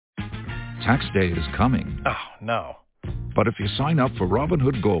Tax day is coming. Oh, no. But if you sign up for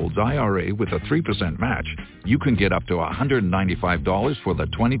Robinhood Gold's IRA with a 3% match, you can get up to $195 for the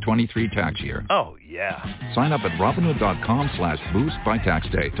 2023 tax year. Oh, yeah. Sign up at Robinhood.com/boost by tax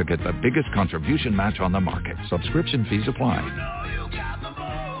day to get the biggest contribution match on the market. Subscription fees apply.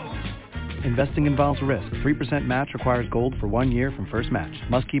 Investing involves risk. 3% match requires gold for 1 year from first match.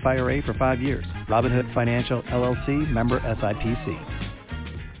 Must keep IRA for 5 years. Robinhood Financial, LLC, member SIPC.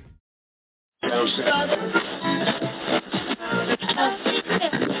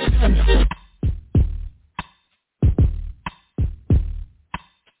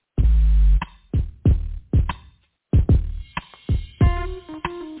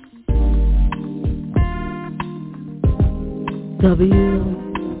 WJBR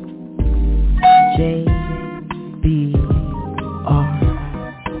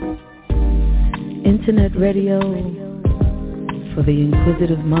Internet radio for the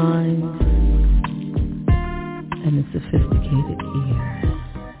inquisitive mind and the sophisticated ear.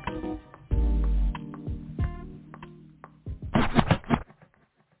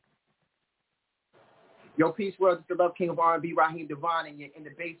 Yo, peace world, it's the Love King of R&B, Raheem JaVonne, and you're in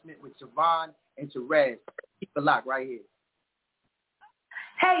the basement with JaVonne and Terez. Keep the lock right here.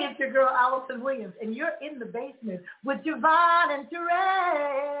 Hey, it's your girl Allison Williams, and you're in the basement with JaVonne and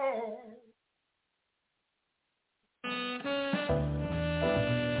Terez.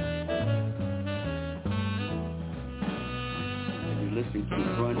 You're listening to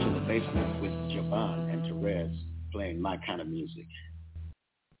Brunch in the Basement with JaVonne and Terez, playing my kind of music.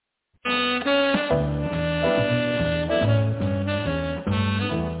 I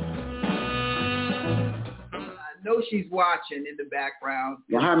know she's watching in the background.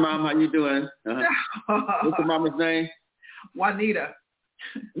 Well, hi, Mom. How you doing? What's the mama's name? Juanita.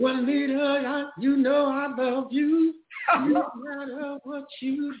 Juanita, you know I love you, no matter what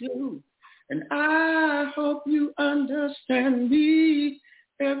you do. And I hope you understand me.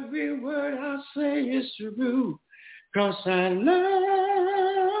 Every word I say is true, 'cause I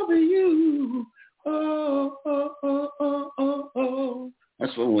love you. Oh, oh, oh, oh, oh, oh.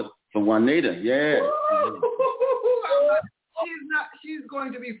 That's for Juanita, yeah. She's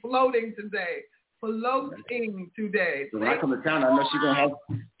going to be floating today. Floating today. So when I come to town, I know she's going to have,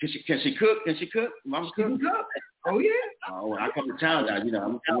 can she cook? Can she cook? Mama cook? She can cook. Oh, yeah. Oh, when I come to town now, you know,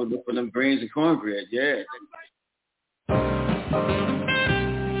 I'm going to look for them greens and cornbread, yeah.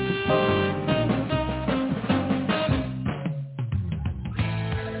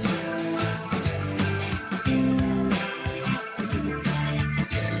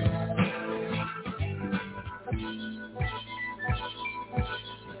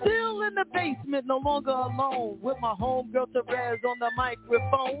 In the basement, no longer alone, with my homegirl Terez on the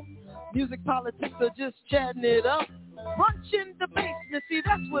microphone. Music, politics, or just chatting it up. Brunch in the basement, see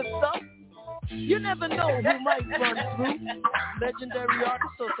that's what's up. You never know who might run through. Legendary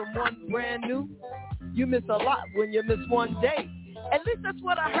artist or someone brand new. You miss a lot when you miss one day. At least that's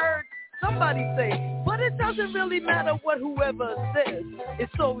what I heard somebody say. But it doesn't really matter what whoever says.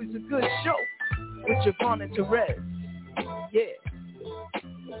 It's always a good show with JaVonne and Terez. Yeah.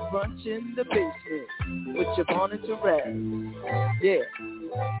 Brunch in the basement with JaVonne and Terez. Yeah.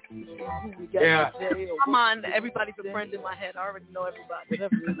 Come on, everybody's a friend in my head. I already know everybody.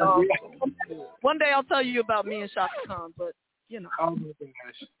 One day I'll tell you about me and Shaka Khan, but you know. Oh my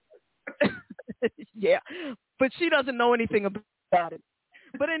gosh. Yeah, but she doesn't know anything about it.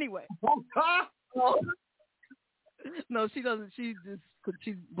 But anyway. No, she doesn't. She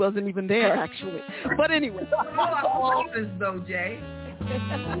wasn't even there actually. But anyway. Office though, Jay.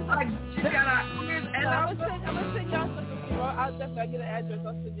 Like she got a I'm gonna send y'all some. I'll definitely get an address.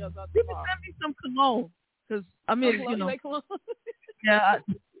 I'll send y'all something. You can send me some cologne, because I mean, you know. Yeah.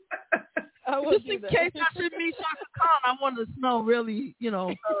 Just in case I should meet Shaka Khan, I want to smell really, you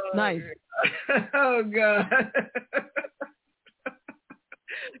know, nice. Oh God.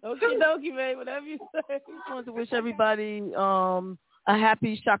 Okie dokie, man. Whatever you say. I just want to wish everybody a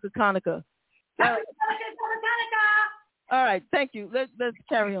happy Shaka Hanukkah. All right, thank you. Let's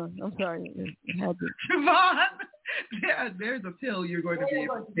carry on. I'm sorry. JaVonne, yeah, there's a pill you're going to be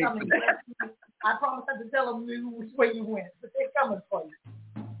able to take for that. I promise not to tell them which way you went, but they're coming for you.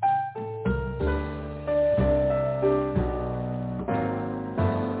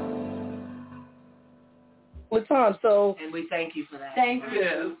 With time, so and we thank you for that. Thank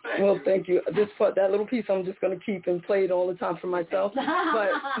you. Well, thank you. Just for that little piece, I'm just going to keep and play it all the time for myself.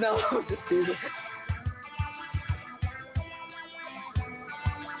 But no, just do this.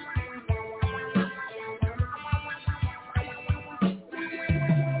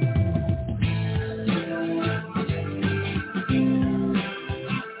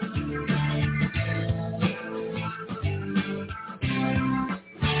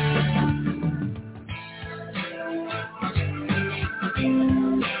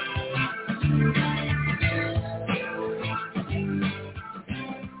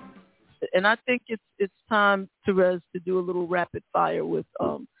 And I think it's time, Terez, to do a little rapid fire with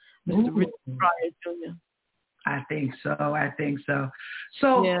Mr. Richard Pryor Jr. I think so.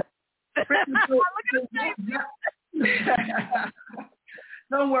 So, yeah.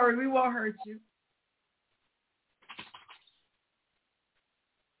 Don't worry, we won't hurt you.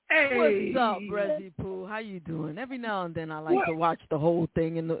 Hey. What's up, Reggie Pooh? How you doing? Every now and then I like to watch the whole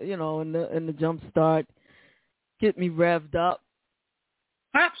thing in the jump start, get me revved up.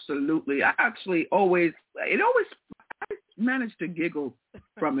 Absolutely. I manage to giggle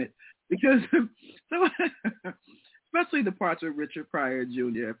from it because especially the parts of Richard Pryor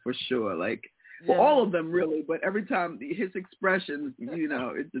Jr. for sure. Like all of them really, but every time his expressions,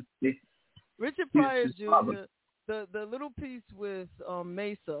 it just Richard Pryor Jr. The little piece with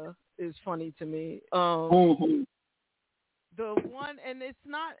Mesa is funny to me. The one, and it's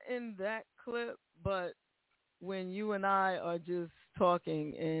not in that clip, but when you and I are just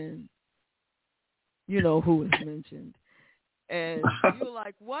talking and you know who is mentioned, and you're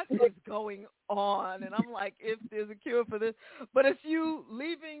like, what is going on? And I'm like, if there's a cure for this. But it's you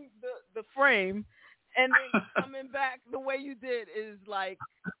leaving the frame and then coming back the way you did is like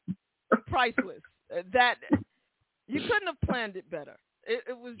priceless. That you couldn't have planned it better.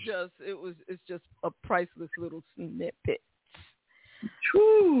 It's just a priceless little snippet.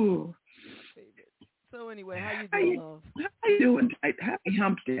 True. So anyway, how you doing, love? How you doing? Happy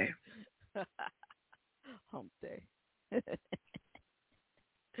Hump Day. Hump Day.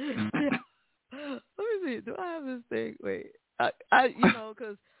 Yeah. Let me see. Do I have this thing? Wait.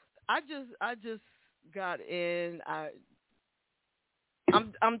 Because I just got in.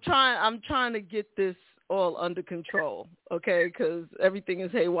 I'm trying to get this all under control, okay? Because everything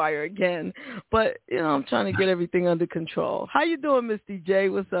is haywire again. But I'm trying to get everything under control. How you doing, Miss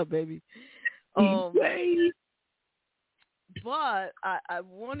DJ? What's up, baby? But I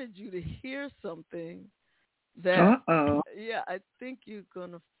wanted you to hear something that, I think you're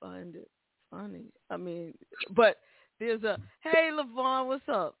gonna find it funny. I mean, but there's a hey, JaVonne, what's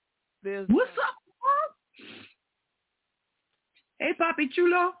up? What's up? Hey, Papi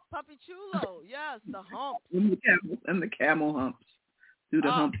Chulo. Papi Chulo, yes, the humps. And the camel humps. Do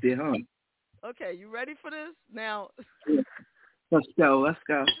the humpty hump. Okay, you ready for this? Now. Let's go.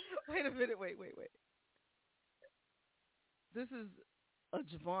 Wait a minute, wait. This is a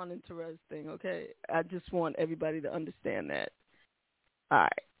JaVonne and Terez thing, okay? I just want everybody to understand that. All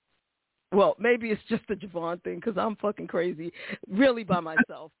right. Well, maybe it's just a JaVonne thing because I'm fucking crazy, really by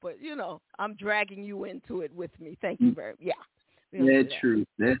myself. But, I'm dragging you into it with me. Thank you very much. Yeah. That's true.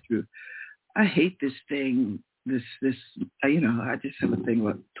 I hate this thing. This. I just have a thing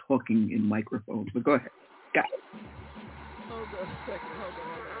about talking in microphones. But go ahead. Got it. Hold on a second. Hold on.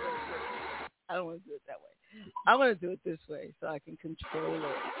 Wait. I don't want to do it that way. I want to do it this way so I can control it.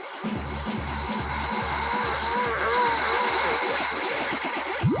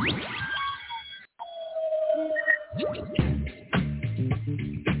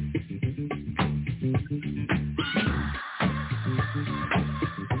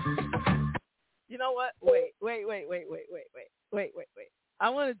 You know what? Wait. I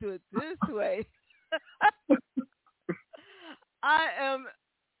want to do it this way.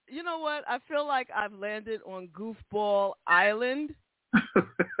 You know what? I feel like I've landed on Goofball Island.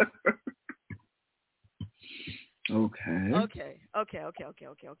 Okay.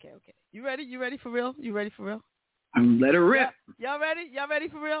 You ready? You ready for real? Let it rip. Y'all ready? Y'all ready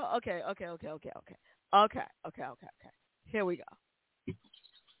for real? Okay. Here we go.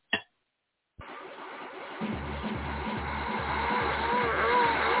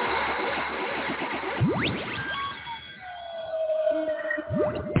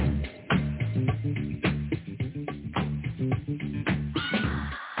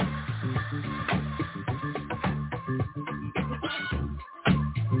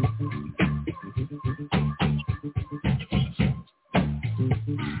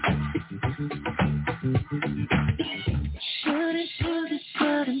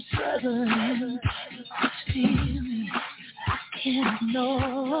 Struggling, feeling I can't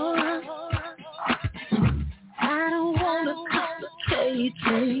ignore. I don't want to complicate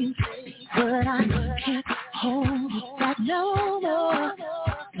things, but I can't hold it back no more.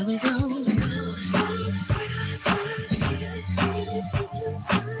 Here we go.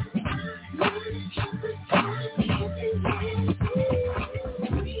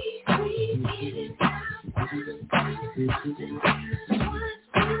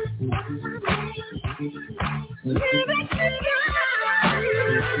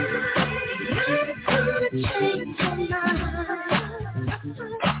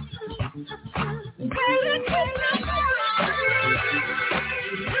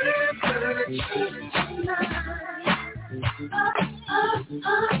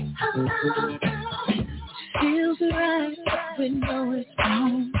 Feels right, we know it's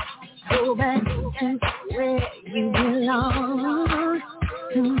wrong. Go back to where you belong.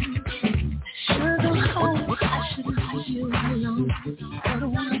 Sugar home, I should leave you alone. I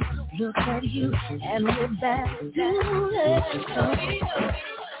don't wanna look at you and look back to it.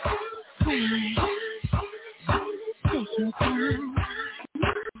 Take your time.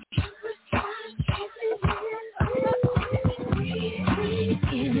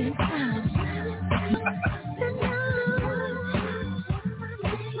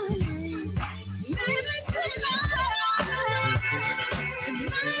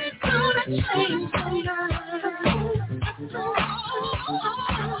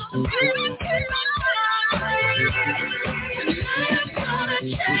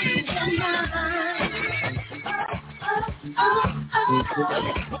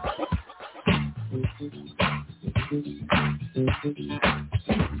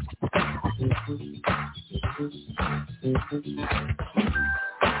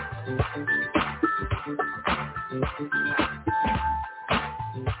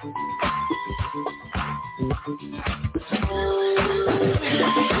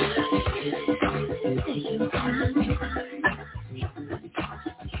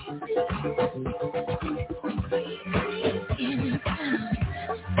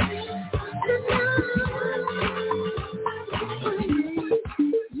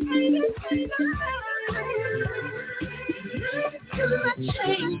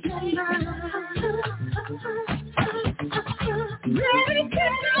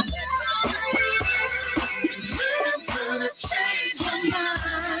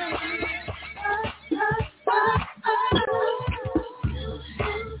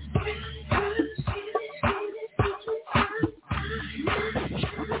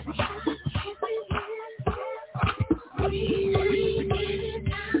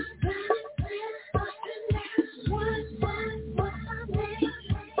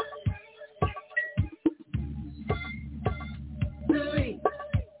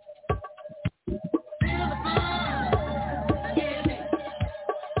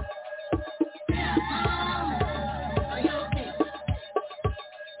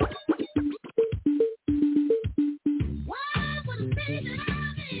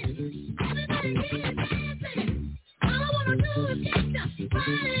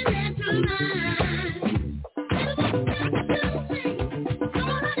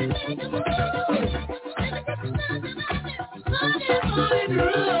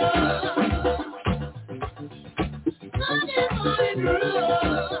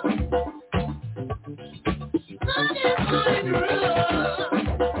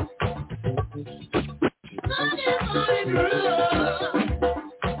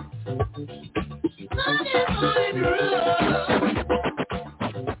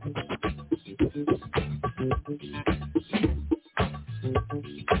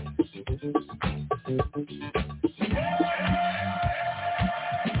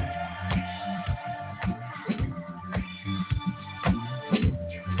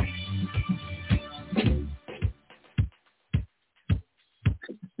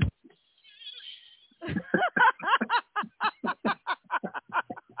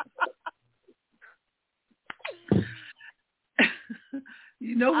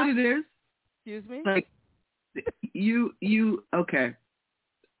 You know what it is? Excuse me? Like, you, okay.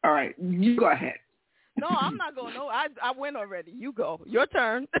 All right, you go ahead. No, I'm not going. No, I win already. You go. Your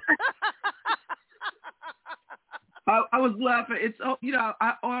turn. I was laughing. It's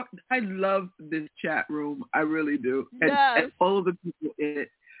I love this chat room. I really do. Yes. And all of the people in it,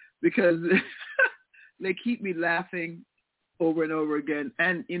 because they keep me laughing over and over again.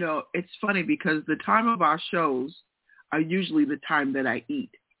 And it's funny because the time of our shows are usually the time that I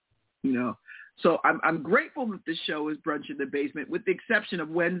eat. So I'm grateful that the show is Brunch in the Basement, with the exception of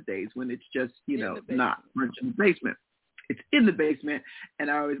Wednesdays when it's just not Brunch in the Basement. It's in the basement,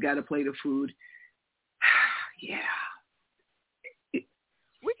 and I always got to play the food. Yeah.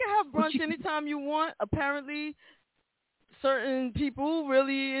 We can have brunch anytime you want. Apparently, certain people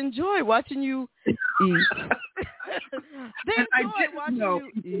really enjoy watching you eat. They enjoy watching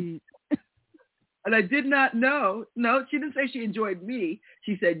you eat. And I did not know. No, she didn't say she enjoyed me.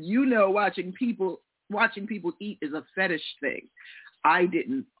 She said, watching people eat is a fetish thing. I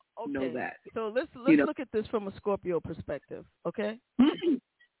didn't know that. So let's look at this from a Scorpio perspective, okay?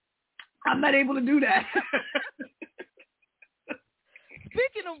 I'm not able to do that.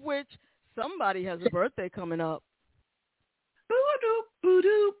 Speaking of which, somebody has a birthday coming up.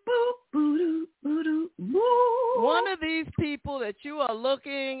 Boo-doo, boo, boo-doo, boo-doo, boo. One of these people that you are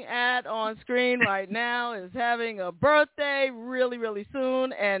looking at on screen right now is having a birthday really, really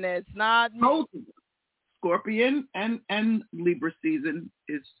soon, and it's not me. Scorpion and Libra season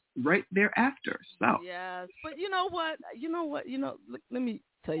is right thereafter. So yes, but you know what? Let me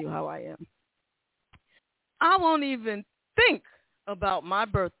tell you how I am. I won't even think about my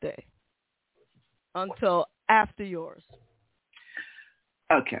birthday until after yours.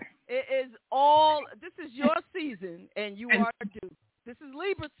 Okay. It is this is your season, and you are due. This is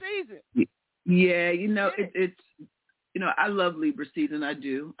Libra season. Yeah, it's I love Libra season. I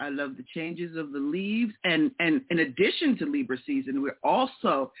do. I love the changes of the leaves, and in addition to Libra season, we're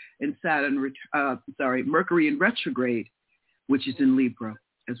also in Mercury in retrograde, which is in Libra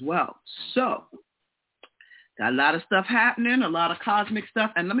as well. So got a lot of stuff happening, a lot of cosmic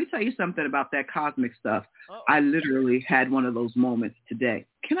stuff, and let me tell you something about that cosmic stuff. Uh-oh. I literally had one of those moments today.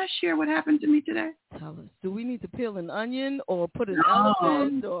 Can I share what happened to me today? Tell us. Do we need to peel an onion or put an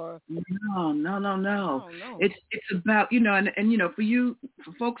elephant or? No. It's about,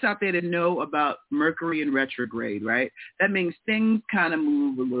 for folks out there that know about Mercury in retrograde, right? That means things kind of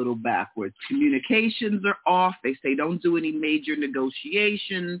move a little backwards. Communications are off. They say don't do any major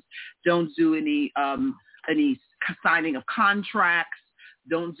negotiations. Don't do any signing of contracts.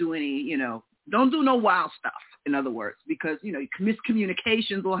 Don't do any, don't do no wild stuff, in other words, because,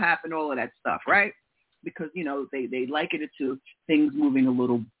 miscommunications will happen, all of that stuff, right? Because, they liken it to things moving a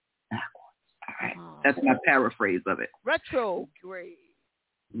little backwards. All right. Oh. That's my paraphrase of it. Retrograde.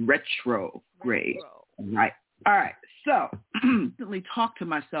 Right. All right. So, instantly talk to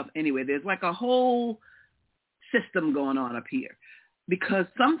myself anyway. There's like a whole system going on up here. Because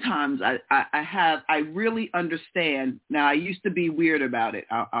sometimes I really understand. Now, I used to be weird about it.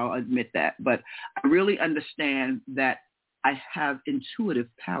 I'll admit that. But I really understand that I have intuitive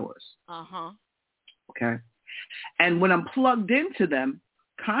powers. Uh-huh. Okay. And when I'm plugged into them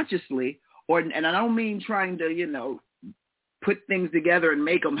consciously, and I don't mean trying to, put things together and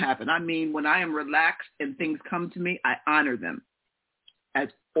make them happen. I mean, when I am relaxed and things come to me, I honor them, as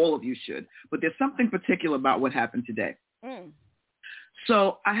all of you should. But there's something particular about what happened today. Mm.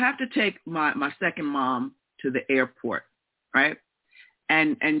 So I have to take my second mom to the airport, right?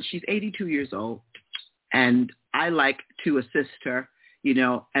 And she's 82 years old, and I like to assist her,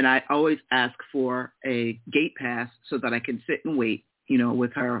 and I always ask for a gate pass so that I can sit and wait,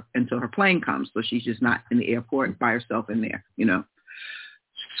 with her until her plane comes. So she's just not in the airport by herself in there,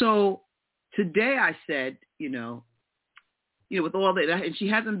 So today I said, with all that, and she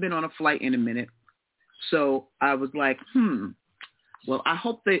hasn't been on a flight in a minute. So I was like, well, I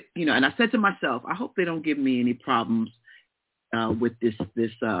hope that, and I said to myself, I hope they don't give me any problems with this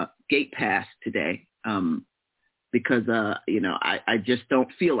gate pass today because, I just don't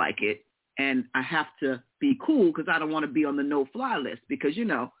feel like it. And I have to be cool because I don't want to be on the no-fly list because,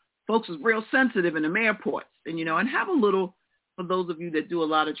 folks is real sensitive in them airports. And, and have a little, for those of you that do a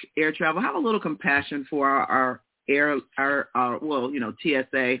lot of air travel, have a little compassion for our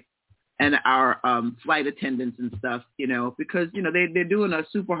TSA and our flight attendants and stuff, because, they're doing a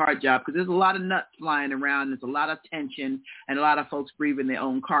super hard job because there's a lot of nuts flying around. There's a lot of tension and a lot of folks breathing their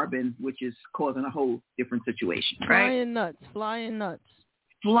own carbon, which is causing a whole different situation, right? Flying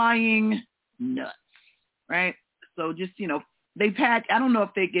nuts, right? So just, they've had, I don't know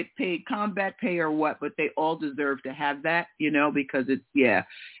if they get paid combat pay or what, but they all deserve to have that, because it's,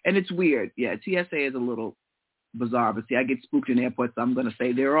 and it's weird. Yeah, TSA is a little bizarre, but see, I get spooked in airports, so I'm going to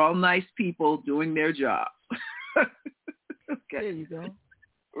say they're all nice people doing their job. Okay. There you go.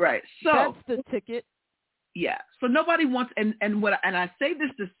 Right. So that's the ticket. Yeah. So nobody wants, and I say this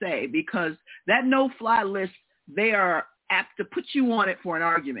to say because that no-fly list, they are apt to put you on it for an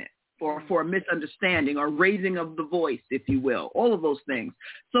argument or for a misunderstanding or raising of the voice, if you will, all of those things.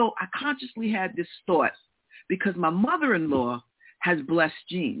 So I consciously had this thought because my mother-in-law has blessed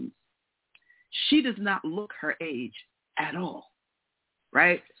genes. She does not look her age at all,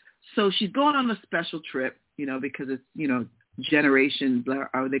 right? So she's going on a special trip, because it's, generations,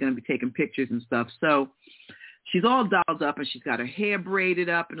 are they going to be taking pictures and stuff? So she's all dolled up and she's got her hair braided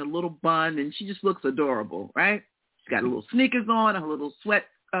up in a little bun and she just looks adorable, right? She's got a little sneakers on, a little sweat,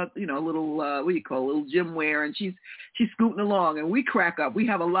 a little gym wear, and she's scooting along and we crack up. We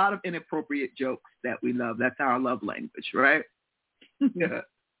have a lot of inappropriate jokes that we love. That's our love language, right? Yeah.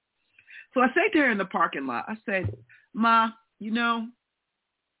 So I say to her in the parking lot, I said, Ma, I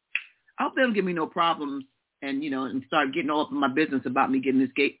hope they don't give me no problems and, and start getting all up in my business about me getting this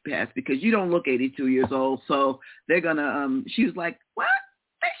gate pass because you don't look 82 years old. So they're going to, she was like, what?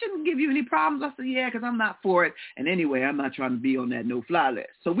 they shouldn't give you any problems. I said, yeah, because I'm not for it. And anyway, I'm not trying to be on that no-fly list.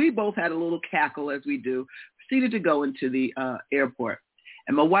 So we both had a little cackle as we do, proceeded to go into the airport.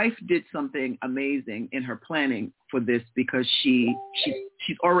 And my wife did something amazing in her planning for this because she's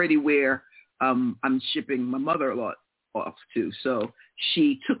already where I'm shipping my mother-in-law off to. So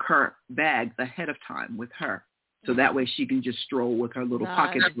she took her bags ahead of time with her. So that way she can just stroll with her little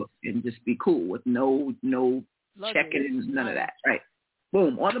pocketbook and just be cool with no checking, none of that. Right.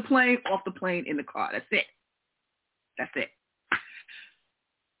 Boom. On the plane, off the plane, in the car. That's it.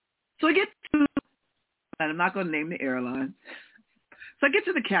 So I get to, and I'm not going to name the airline. So I get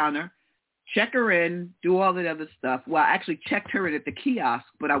to the counter, check her in, do all the other stuff. Well, I actually checked her in at the kiosk,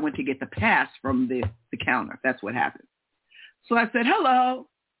 but I went to get the pass from the counter. That's what happened. So I said, hello,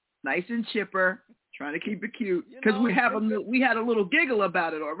 nice and chipper, trying to keep it cute, because we had a little giggle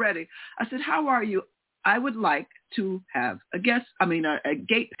about it already. I said, how are you? I would like to have a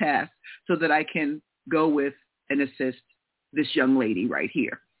gate pass so that I can go with and assist this young lady right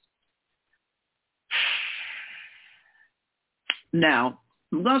here. Now,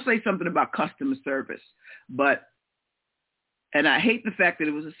 I'm going to say something about customer service, and I hate the fact that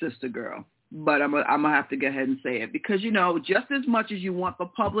it was a sister girl, but I'm going to have to go ahead and say it because, just as much as you want the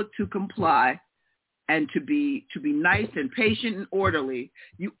public to comply and to be nice and patient and orderly,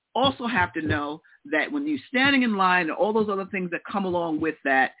 you also have to know that when you're standing in line and all those other things that come along with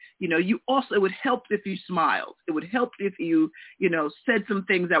that, it would help if you smiled. It would help if you, said some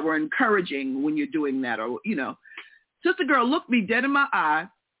things that were encouraging when you're doing that or, Sister girl looked me dead in my eye,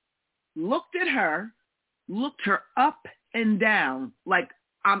 looked at her, looked her up and down, like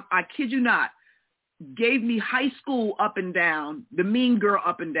I kid you not, gave me high school up and down, the mean girl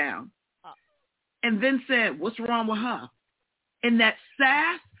up and down, and then said, what's wrong with her? And that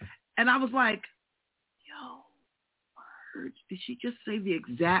sass, and I was like, words. Did she just say the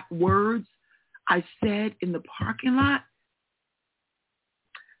exact words I said in the parking lot?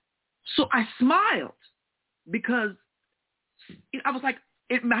 So I smiled because I was like,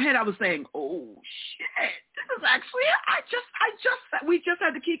 in my head I was saying, oh shit, this is actually it. We just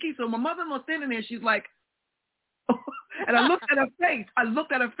had the kiki. So my mother-in-law standing there, she's like, and I looked at her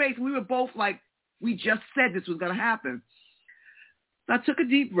face. And we were both like, we just said this was going to happen. So I took a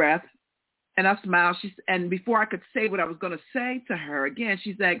deep breath and I smiled. And before I could say what I was going to say to her again,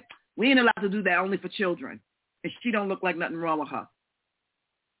 she's like, we ain't allowed to do that, only for children. And she don't look like nothing wrong with her.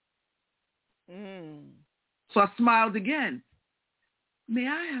 So I smiled again. May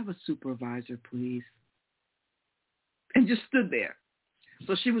I have a supervisor, please? And just stood there.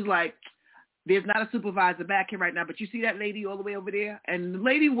 So she was like, there's not a supervisor back here right now, but you see that lady all the way over there? And the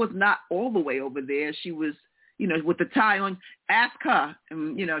lady was not all the way over there. She was, with the tie on. Ask her.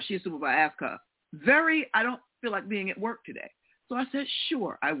 And, she's a supervisor. Ask her. I don't feel like being at work today. So I said,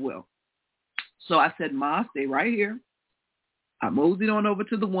 sure, I will. So I said, Ma, stay right here. I moseyed on over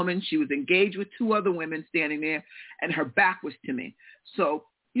to the woman. She was engaged with two other women standing there, and her back was to me. So,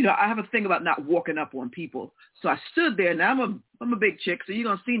 I have a thing about not walking up on people. So I stood there. Now I'm a big chick, so you're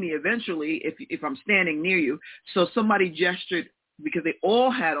gonna see me eventually if I'm standing near you. So somebody gestured because they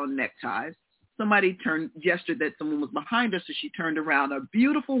all had on neckties. Somebody gestured that someone was behind us, so she turned around. A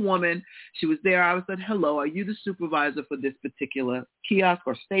beautiful woman. She was there. I said, hello, are you the supervisor for this particular kiosk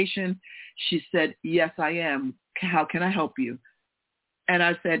or station? She said, yes, I am. How can I help you? And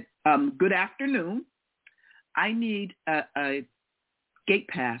I said, good afternoon. I need a gate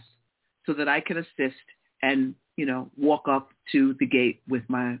pass so that I can assist and, walk up to the gate with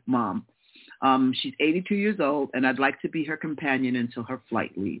my mom. She's 82 years old, and I'd like to be her companion until her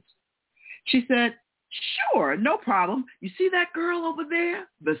flight leaves. She said, sure, no problem. You see that girl over there?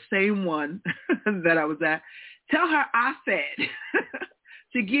 The same one that I was at. Tell her I said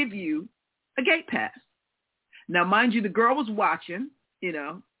to give you a gate pass. Now, mind you, the girl was watching,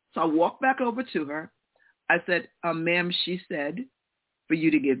 so I walked back over to her. I said, ma'am, she said for you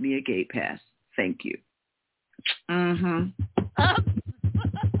to give me a gate pass. Thank you. Can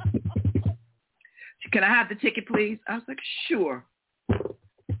I have the ticket, please? I was like, sure.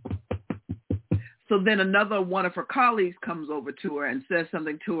 So then another one of her colleagues comes over to her and says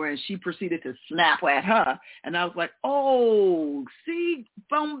something to her, and she proceeded to snap at her. And I was like, oh, see,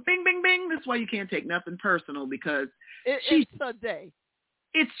 boom, bing, bing, bing. That's why you can't take nothing personal because it's a day.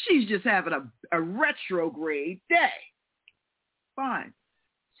 She's just having a retrograde day. Fine.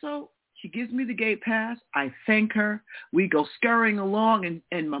 So she gives me the gate pass. I thank her. We go scurrying along,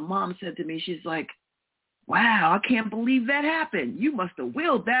 and my mom said to me, she's like, wow, I can't believe that happened. You must have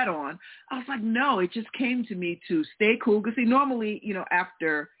willed that on. I was like, no, it just came to me to stay cool. Because see, normally,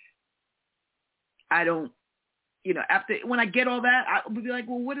 after I don't after when I get all that, I would be like,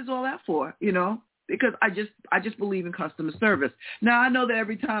 well, what is all that for? Because I just believe in customer service. Now I know that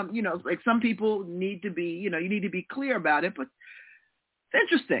every time, like some people need to be, you need to be clear about it, but it's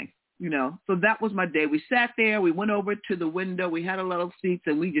interesting, So that was my day. We sat there, we went over to the window, we had a little seats,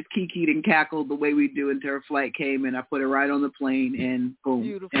 and we just kikied and cackled the way we do until her flight came, and I put her right on the plane, and boom.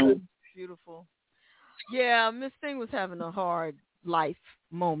 Beautiful. Yeah, Miss Thing was having a hard life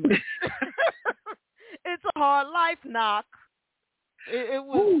moment. It's a hard life knock. It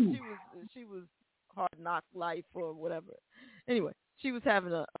was. She was hard knock life or whatever. Anyway, she was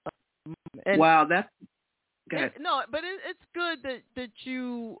having a moment. Wow, that's good. No, but it's good that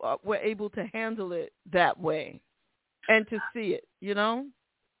you were able to handle it that way and to see it.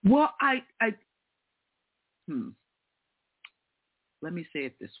 Well, let me say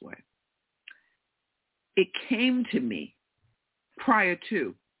it this way. It came to me prior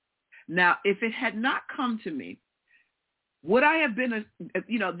to. Now, if it had not come to me, would I have been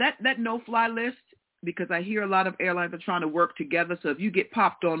that no-fly list? Because I hear a lot of airlines are trying to work together. So if you get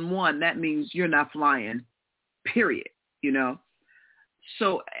popped on one, that means you're not flying, period,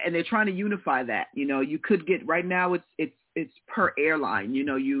 So, and they're trying to unify that, you could get, right now it's per airline,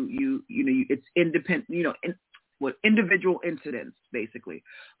 it's independent, individual incidents basically,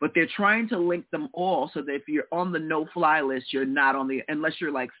 but they're trying to link them all so that if you're on the no-fly list, you're not on unless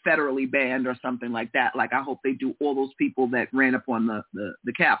you're like federally banned or something like that. Like I hope they do all those people that ran up on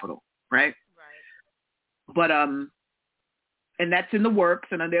the Capitol, right? But and that's in the works,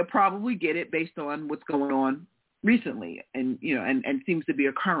 and they'll probably get it based on what's going on recently, and and seems to be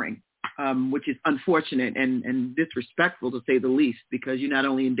occurring, which is unfortunate and disrespectful to say the least, because you not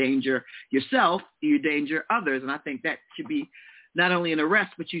only endanger yourself, you endanger others, and I think that should be not only an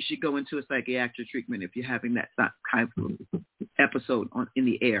arrest, but you should go into a psychiatric treatment if you're having that kind of episode in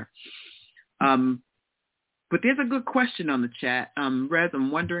the air. But there's a good question on the chat. Rez,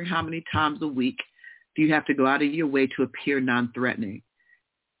 I'm wondering how many times a week do you have to go out of your way to appear non-threatening?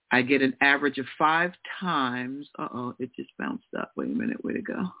 I get an average of 5 times. It just bounced up. Wait a minute. Where'd it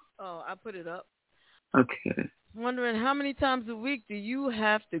go? Oh, I put it up. Okay. Wondering how many times a week do you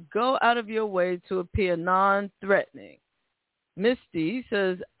have to go out of your way to appear non-threatening? Misty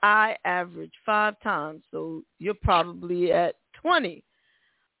says, I average 5 times, so you're probably at 20.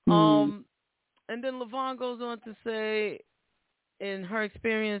 And then LaVonne goes on to say, in her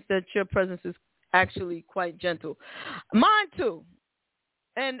experience, that your presence is actually quite gentle. Mine too.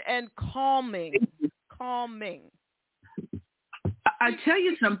 And calming. I tell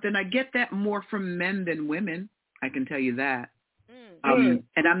you something, I get that more from men than women. I can tell you that. And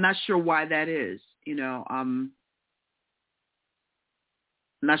I'm not sure why that is. I'm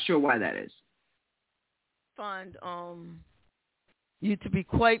not sure why that is. Find you to be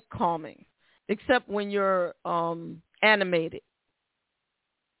quite calming, except when you're animated.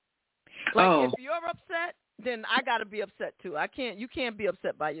 Like if you're upset, then I got to be upset too. You can't be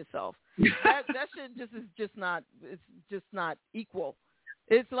upset by yourself. That shit is just not equal.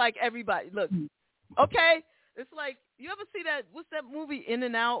 It's like everybody, look, okay, it's like, you ever see that, what's that movie In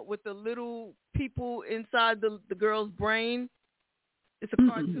and Out with the little people inside the girl's brain? It's a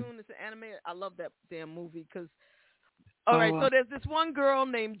cartoon, it's an anime. I love that damn movie because, all right, so there's this one girl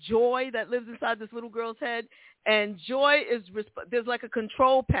named Joy that lives inside this little girl's head, and Joy is, there's like a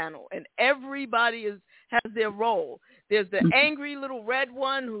control panel, and everybody has their role. There's the angry little red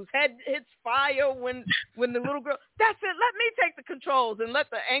one whose head hits fire when the little girl, that's it, let me take the controls and let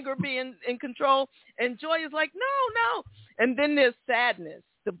the anger be in control. And Joy is like, no. And then there's Sadness,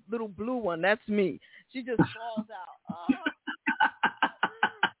 the little blue one, that's me. She just falls out.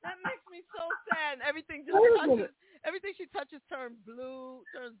 That makes me so sad. Everything she touches turns blue.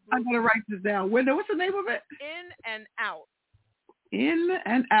 I'm going to write this down. What's the name of it? In and Out. In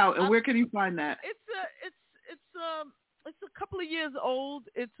and Out. And where can you find that? It's a couple of years old.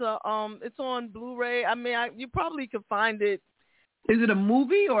 It's on Blu-ray. I mean, you probably could find it. Is it a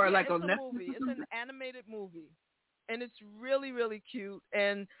movie or like a Netflix? Movie. It's an animated movie, and it's really, really cute.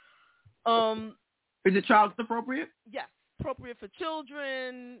 And is it child appropriate? Yes, appropriate for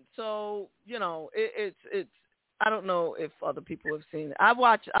children. So it's. I don't know if other people have seen it.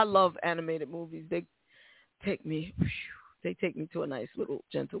 I love animated movies. They take me to a nice little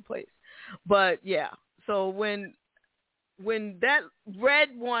gentle place. But yeah, so when that red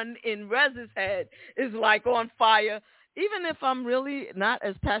one in Rez's head is like on fire, even if I'm really not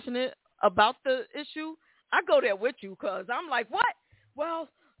as passionate about the issue, I go there with you because I'm like, what? Well,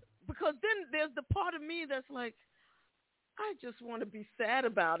 because then there's the part of me that's like, I just want to be sad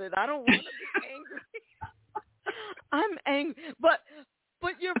about it. I don't want to be angry. I'm angry, but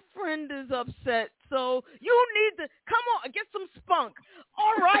you're friends. friend is upset, so you need to come on, get some spunk.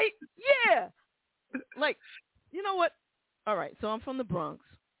 All right, yeah. Like, you know what? All right, so I'm from the Bronx.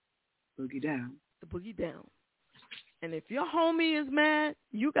 Boogie down. The boogie down. And if your homie is mad,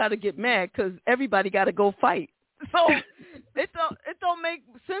 you got to get mad because everybody got to go fight. So it don't make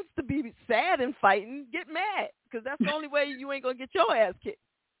sense to be sad and fighting. Get mad because that's the only way you ain't going to get your ass kicked.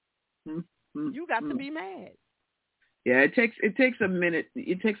 You got to be mad. Yeah, it takes a minute.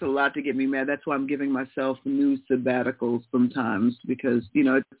 It takes a lot to get me mad. That's why I'm giving myself new sabbaticals sometimes because, you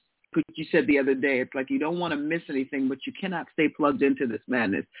know, it's what you said the other day. It's like you don't want to miss anything, but you cannot stay plugged into this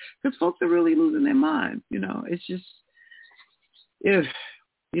madness because folks are really losing their minds. You know, it's just, and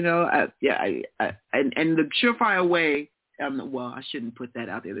the surefire way, well, I shouldn't put that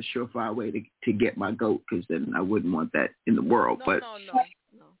out there, the surefire way to get my goat because then I wouldn't want that in the world. No.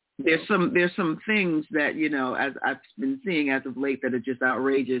 There's some things that, you know, as I've been seeing as of late that are just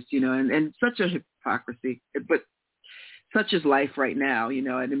outrageous, you know, and such a hypocrisy, but such is life right now, you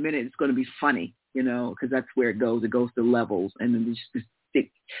know. In a minute, it's going to be funny, you know, because that's where it goes. It goes to levels. And then we just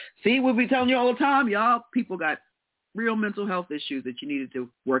see what we telling you all the time, y'all. People got real mental health issues that you needed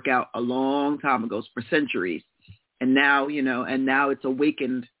to work out a long time ago, for centuries. And now, you know, it's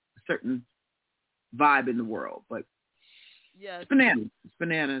awakened a certain vibe in the world. But yeah, it's bananas. It's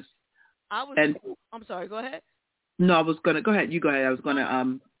bananas. I'm sorry, go ahead. No, I was going to, go ahead. You go ahead. I was going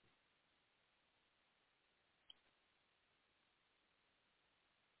to,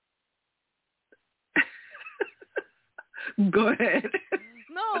 go ahead.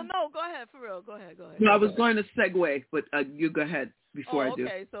 No, go ahead, for real. Go ahead. No, I was going to segue, but you go ahead before I do.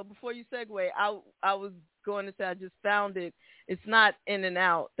 Okay, so before you segue, I was going to say I just found it. It's not In and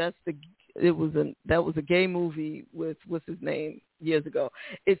Out. That was a gay movie with what's his name years ago.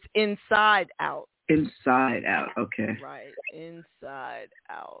 It's Inside Out. Inside Out, okay. Right, Inside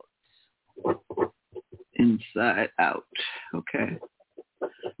Out. Inside Out, okay.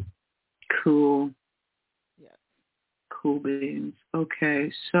 Cool. Cool beans.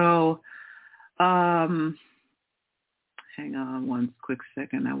 Okay, so hang on one quick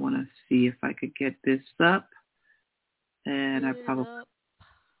second. I want to see if I could get this up. And I probably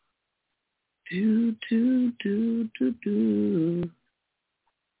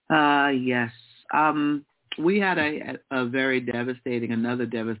yes. We had a very another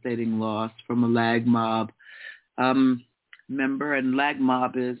devastating loss from a lag mob member, and lag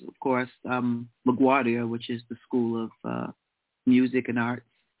mob is, of course, LaGuardia, which is the School of Music and Arts,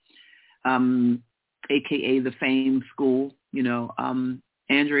 aka the Fame School, you know,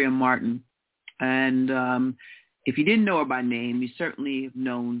 Andrea Martin. And if you didn't know her by name, you certainly have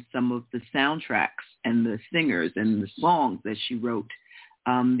known some of the soundtracks and the singers and the songs that she wrote,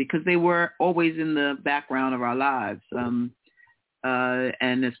 because they were always in the background of our lives.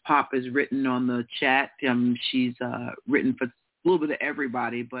 And as Pop is written on the chat, she's written for a little bit of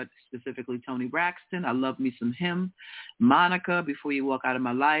everybody, but specifically Toni Braxton. I love me some him. Monica, Before You Walk Out of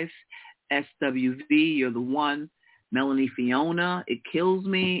My Life. SWV, You're the One. Melanie Fiona, It Kills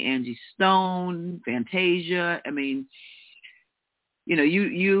Me. Angie Stone, Fantasia. I mean, you know,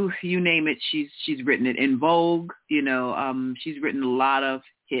 you name it, she's written it. In Vogue, you know, she's written a lot of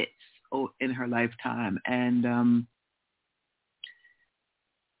hits in her lifetime, and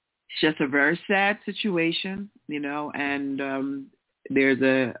it's just a very sad situation, you know, and there's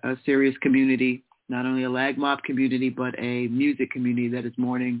a serious community, not only a lag mob community, but a music community that is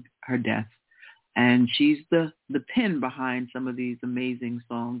mourning her death. And she's the pin behind some of these amazing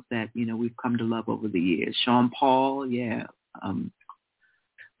songs that, you know, we've come to love over the years. Sean Paul, yeah.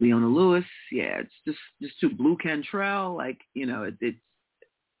 Leona Lewis, yeah. It's just too Blue Cantrell, like, you know, it's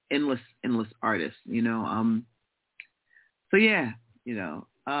endless artists, you know. So yeah, you know.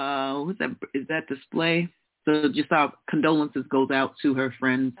 Who's that? Is that Display? So just our condolences goes out to her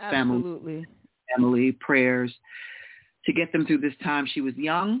friends, family, prayers to get them through this time. She was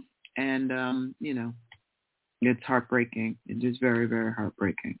young, and you know, it's heartbreaking. It is very, very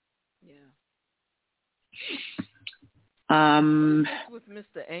heartbreaking. Yeah. With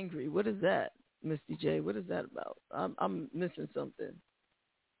Mr. Angry, what is that, Misty J? What is that about? I'm missing something.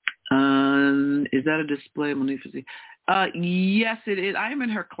 Is that a display? Yes, it is. I am in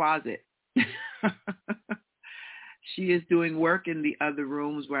her closet. She is doing work in the other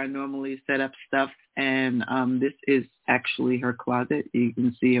rooms where I normally set up stuff, and this is actually her closet. You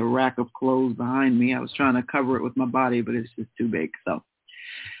can see a rack of clothes behind me. I was trying to cover it with my body, but it's just too big. So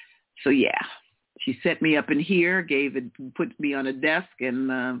yeah, she set me up in here, put me on a desk, and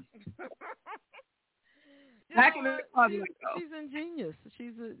back in the closet. She's ingenious.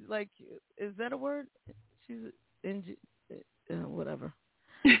 She's is that a word? She's whatever.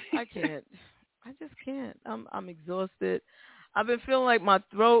 I can't. I just can't. I'm exhausted. I've been feeling like my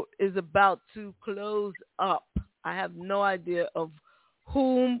throat is about to close up. I have no idea of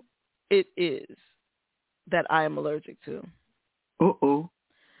whom it is that I am allergic to. Uh-oh.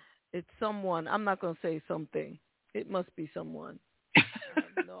 It's someone. I'm not going to say something. It must be someone. I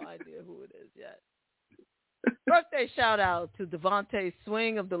have no idea who it is yet. Birthday shout out to Devontae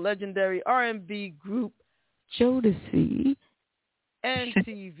Swing of the legendary R&B group Jodeci and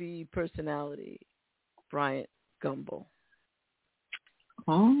TV personality Bryant Gumbel.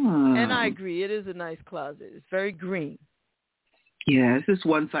 Oh. And I agree, it is a nice closet. It's very green. Yeah, it's just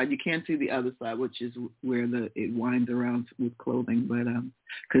one side. You can't see the other side, which is where it winds around with clothing. But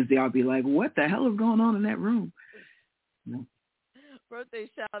because they'll be like, "What the hell is going on in that room?" No. Birthday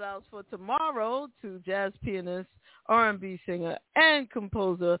shout outs for tomorrow to jazz pianist, R&B singer, and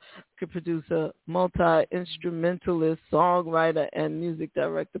composer, producer, multi-instrumentalist, songwriter, and music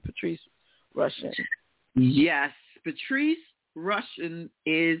director Patrice Rushen. Yes, Patrice Rushen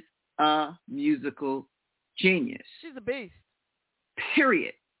is a musical genius. She's a beast.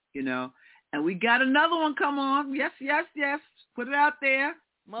 Period. And we got another one come on. Yes. Put it out there.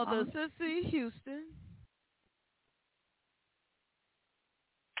 Mother Sissy Houston.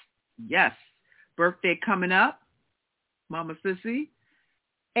 Yes. Birthday coming up. Mama Sissy.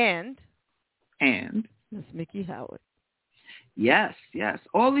 And Miss Mickey Howard. Yes.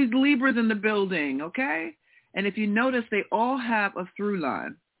 All these Libras in the building, okay? And if you notice, they all have a through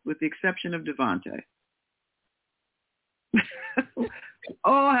line, with the exception of Devontae.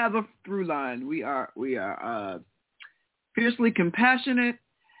 All have a through line. We are fiercely compassionate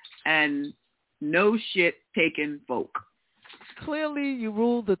and no shit taking folk. Clearly, you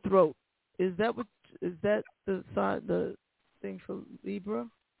rule the throat. Is that the thing for Libra?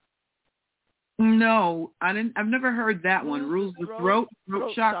 No, I didn't. I've never heard that one. Rules the throat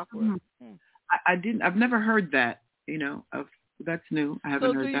chakra. I've never heard that. That's new. I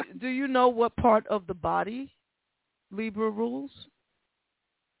haven't heard that. Do you know what part of the body Libra rules?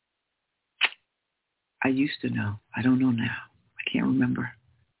 I used to know. I don't know now. I can't remember.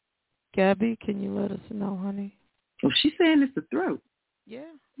 Gabby, can you let us know, honey? Oh, she's saying it's the throat.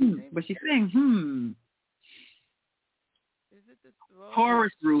 Yeah. But she's saying, Is it the throat?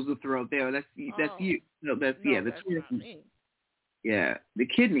 Taurus rules the throat. There, that's you. No, the Taurus. Yeah, the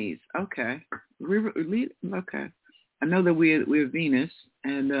kidneys. Okay. Okay. I know that we're Venus,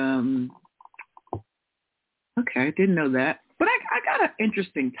 and okay, I didn't know that. But I got an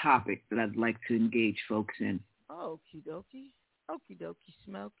interesting topic that I'd like to engage folks in. Okie dokie,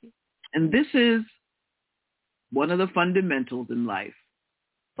 smoky. And this is one of the fundamentals in life.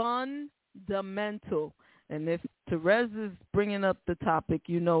 Fundamental. And if Terez is bringing up the topic,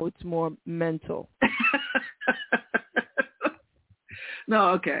 it's more mental. No,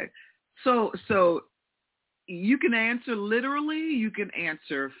 okay. So you can answer literally. You can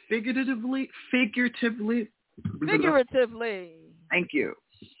answer figuratively. Thank you.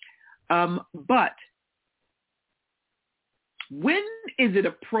 But when is it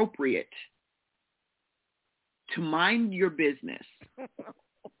appropriate to mind your business?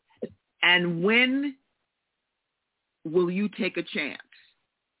 And when will you take a chance?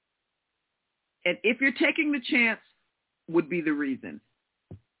 And if you're taking the chance, would be the reason.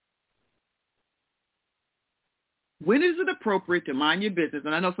 When is it appropriate to mind your business?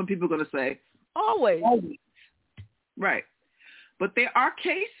 And I know some people are going to say, always. Right. But there are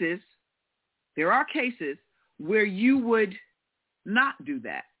cases where you would not do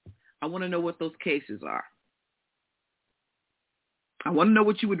that. I want to know what those cases are. I want to know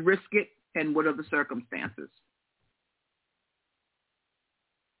what you would risk it and what are the circumstances.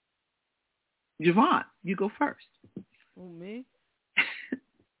 JaVonne, you go first. Oh, me?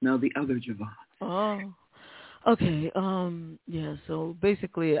 No, the other JaVonne. Oh. Okay. Yeah, so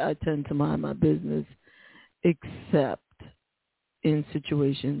basically I tend to mind my business except in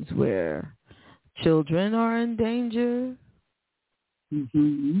situations where children are in danger,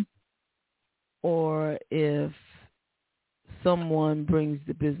 or if someone brings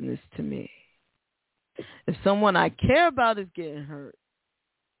the business to me. If someone I care about is getting hurt,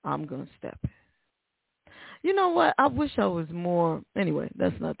 I'm going to step in. You know what? I wish I was more. Anyway,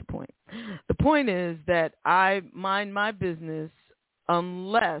 that's not the point. The point is that I mind my business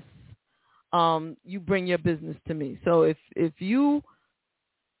unless you bring your business to me. So if you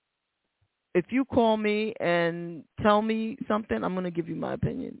call me and tell me something, I'm going to give you my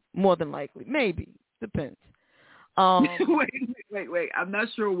opinion. More than likely, maybe, depends. Wait. I'm not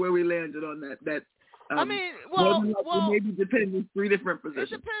sure where we landed on that. Maybe depends on three different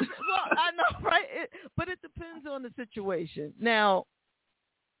positions. It depends. Well, I know, right? But it depends on the situation. Now,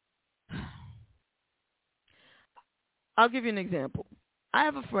 I'll give you an example. I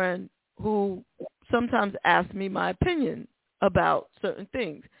have a friend who sometimes asks me my opinion about certain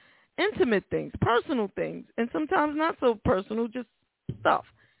things, intimate things, personal things, and sometimes not so personal, just stuff.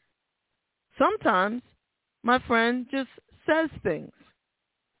 Sometimes my friend just says things,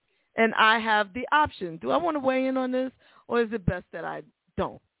 and I have the option. Do I want to weigh in on this, or is it best that I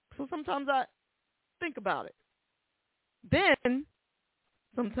don't? So sometimes I think about it. Then,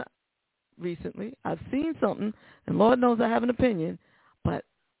 sometimes, recently, I've seen something, and Lord knows I have an opinion, but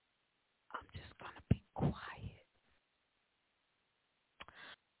I'm just going to be quiet.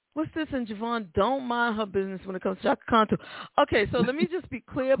 What's this? And JaVonne don't mind her business when it comes to Shaka Khan too. Okay, so let me just be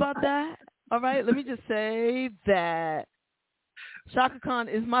clear about that. All right, let me just say that Shaka Khan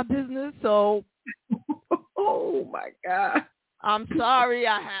is my business, so. Oh my God. I'm sorry.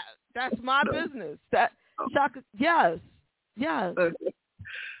 That's my business. That Shaka. Yes.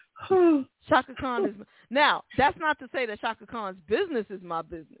 Shaka Khan is now. That's not to say that Shaka Khan's business is my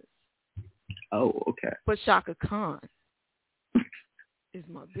business. Oh, okay. But Shaka Khan is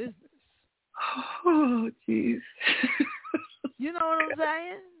my business. Oh, jeez. You know what I'm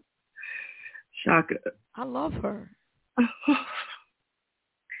saying? Shaka. I love her. I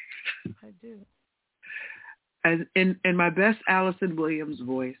do. As in my best Allison Williams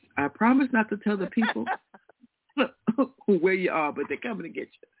voice, I promise not to tell the people where you are, but they're coming to get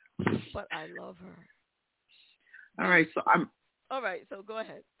you. But I love her. All right, so All right, so go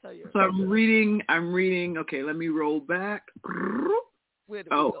ahead. Tell your. So I'm reading. Okay, let me roll back. Where do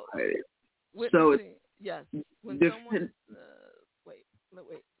we go? So it's yes. When someone. Wait.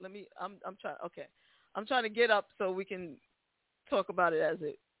 Let me. I'm trying. Okay, I'm trying to get up so we can talk about it as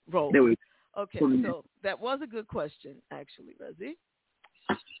it rolls. There we go. Okay, so that was a good question, actually, Rezi.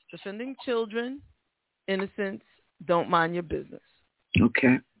 Defending children, innocence, don't mind your business.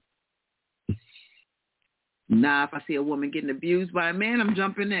 Okay. Now, if I see a woman getting abused by a man, I'm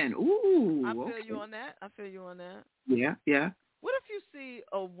jumping in. Ooh. I feel you on that. Yeah. What if you see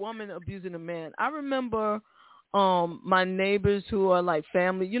a woman abusing a man? I remember my neighbors who are like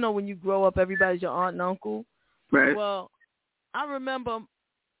family. You know, when you grow up, everybody's your aunt and uncle. Right. Well, I remember,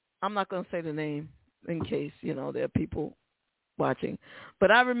 I'm not going to say the name in case, there are people watching.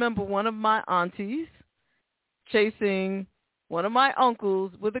 But I remember one of my aunties chasing one of my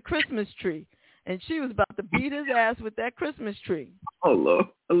uncles with a Christmas tree. And she was about to beat his ass with that Christmas tree. Oh, Lord.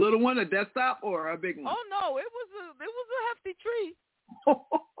 A little one, a desktop, or a big one? Oh, no. It was a hefty tree.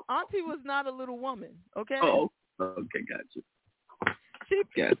 Auntie was not a little woman, okay? Oh, okay, gotcha.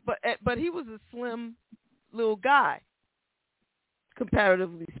 But he was a slim little guy,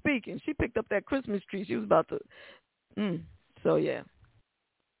 comparatively speaking. She picked up that Christmas tree. She was about to. So yeah.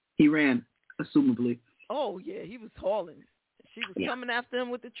 He ran, assumably. Oh yeah, he was hauling. She was coming after him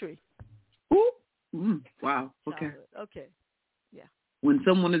with the tree. Ooh. Wow. Okay. Childhood. Okay. Yeah. When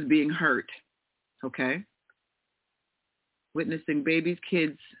someone is being hurt, okay. Witnessing babies,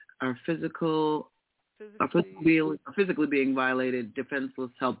 kids are physically being violated.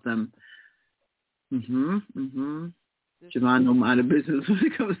 Defenseless, help them. JaVonne don't mind a business when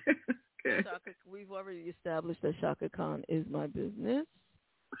it comes in. Okay. We've already established that Shaka Khan is my business.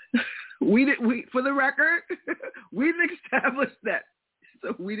 We for the record, we didn't establish that.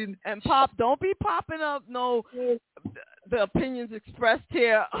 So we didn't. And Pop, don't be popping up the opinions expressed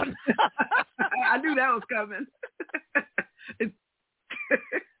here. I knew that was coming.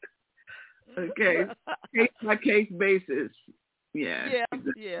 Okay. Case by case basis. Yeah.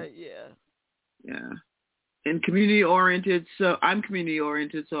 And community oriented. So I'm community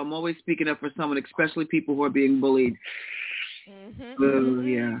oriented. So I'm always speaking up for someone, especially people who are being bullied.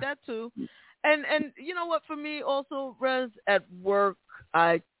 Yeah. That too. And you know what? For me also, Rez, at work,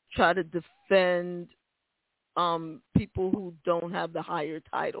 I try to defend people who don't have the higher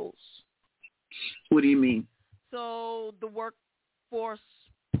titles. What do you mean? So the workforce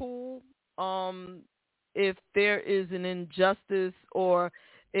pool, if there is an injustice or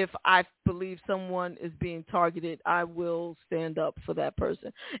if I believe someone is being targeted, I will stand up for that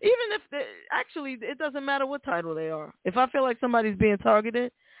person. Even if it doesn't matter what title they are. If I feel like somebody's being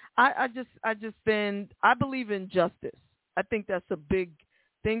targeted, I believe in justice. I think that's a big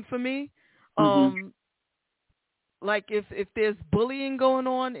thing for me. Like if there's bullying going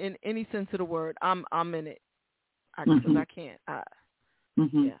on in any sense of the word, I'm in it. Because I can't.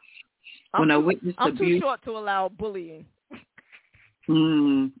 Yeah. I'm too short to allow bullying.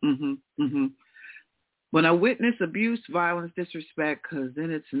 When I witness abuse, violence, disrespect, because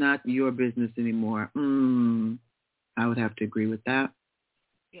then it's not your business anymore. I would have to agree with that.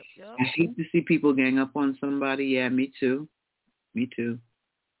 Yep. I hate to see people gang up on somebody. Yeah, me too.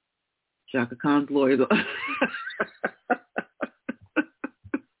 Shaka Khan's lawyers.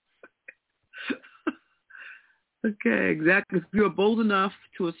 Okay, exactly. If you're bold enough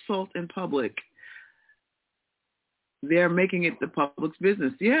to assault in public, they're making it the public's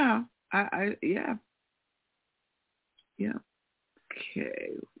business. Yeah, yeah.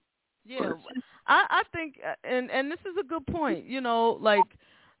 Okay. Yeah, I think, and this is a good point. You know, like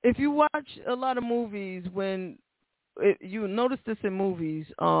if you watch a lot of movies, you notice this in movies,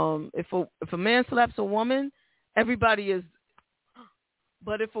 if a man slaps a woman, everybody is.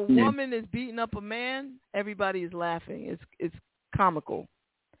 But if a woman is beating up a man, everybody is laughing. It's comical.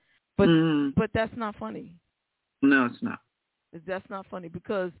 But that's not funny. No, it's not. That's not funny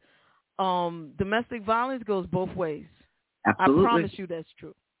because domestic violence goes both ways. Absolutely. I promise you that's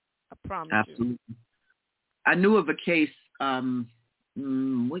true. I promise Absolutely. you. I knew of a case,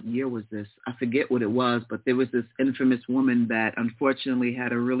 what year was this? I forget what it was, but there was this infamous woman that unfortunately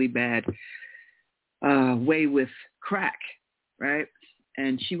had a really bad way with crack, right?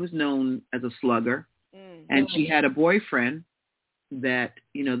 And she was known as a slugger. And she had a boyfriend that,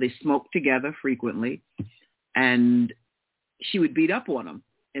 you know, they smoked together frequently, and she would beat up on him.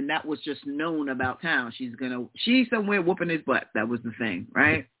 And that was just known about town. She's somewhere whooping his butt. That was the thing,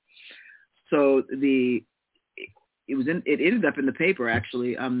 right? So it ended up in the paper,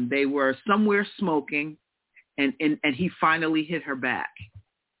 actually. They were somewhere smoking, and he finally hit her back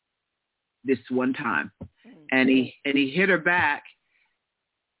this one time. And he hit her back.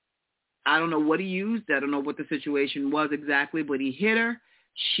 I don't know what he used. I don't know what the situation was exactly, but he hit her.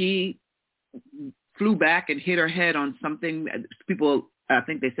 She flew back and hit her head on something. People, I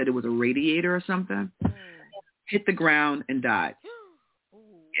think they said it was a radiator or something. Hit the ground and died.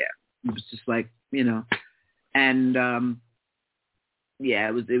 Yeah, it was just like, you know, and yeah,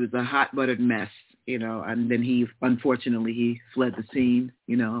 it was a hot buttered mess, you know. And then he fled the scene.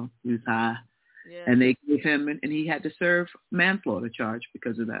 You know, he was high, and they gave him, and he had to serve manslaughter charge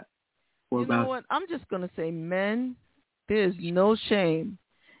because of that. You know what? I'm just going to say, men, there's no shame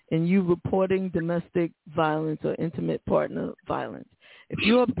in you reporting domestic violence or intimate partner violence. If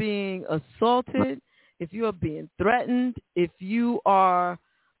you are being assaulted, if you are being threatened, if you are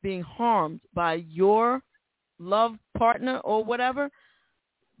being harmed by your love partner or whatever,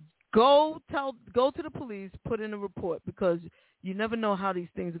 go to the police, put in a report, because you never know how these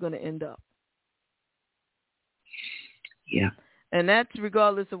things are going to end up. Yeah. And that's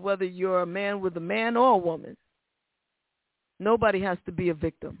regardless of whether you're a man with a man or a woman. Nobody has to be a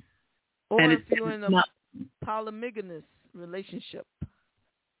victim. Or and if you're in a polygamous relationship.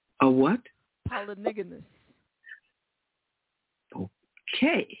 A what? Polygamous.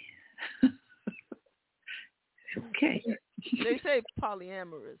 Okay. Okay. They say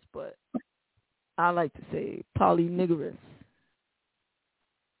polyamorous, but I like to say polynigerous.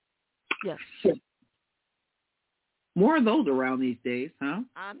 Yes. More of those around these days, huh?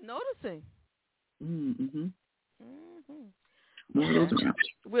 I'm noticing. Mm-hmm. More of those around.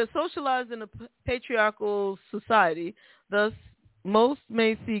 We're socialized in a patriarchal society. Thus, most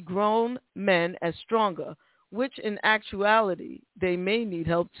may see grown men as stronger, which in actuality, they may need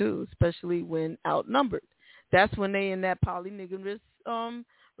help too, especially when outnumbered. That's when they in that polynigerous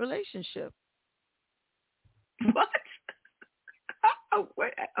relationship. What? Oh,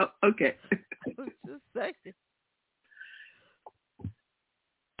 wait. Oh, okay. I was just saying.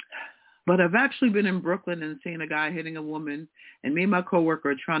 But I've actually been in Brooklyn and seen a guy hitting a woman, and me and my coworker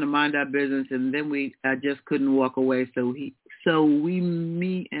are trying to mind our business, and then I just couldn't walk away,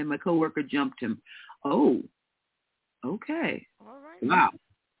 me and my coworker jumped him. Oh, okay. All right.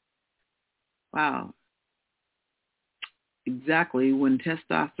 Wow. Exactly. When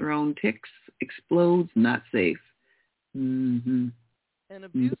testosterone ticks, explodes, not safe. Mm-hmm. And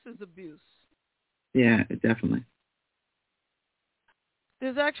abuse is abuse. Yeah, definitely.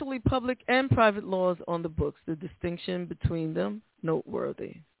 There's actually public and private laws on the books. The distinction between them,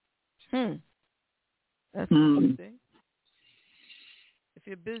 noteworthy. That's interesting. If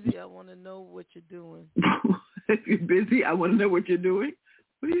you're busy, I want to know what you're doing. If you're busy, I want to know what you're doing?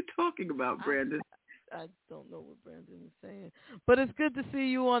 What are you talking about, Brandon? I don't know what Brandon is saying. But it's good to see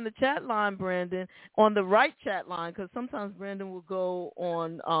you on the chat line, Brandon, on the right chat line, because sometimes Brandon will go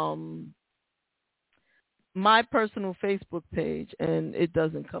on my personal Facebook page, and it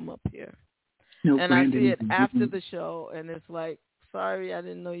doesn't come up here. No, and Brandon, I see it after the show, and it's like, sorry, I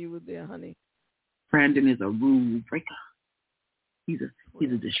didn't know you were there, honey. Brandon is a rule breaker. He's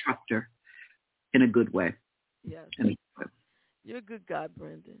a disruptor in a good way. Yes. You're a good guy,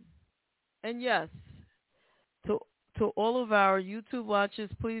 Brandon. And yes, to all of our YouTube watchers,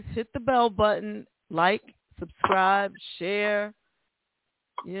 please hit the bell button, like, subscribe, share,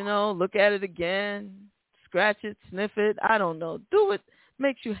 look at it again, scratch it, sniff it. I don't know. Do it.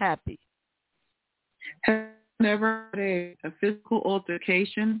 Makes you happy. Have ever had a physical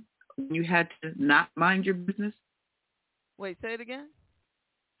altercation when you had to not mind your business? Wait, say it again?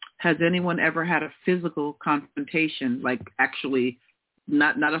 Has anyone ever had a physical confrontation, like actually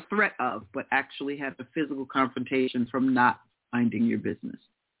not a threat of, but actually had a physical confrontation from not minding your business?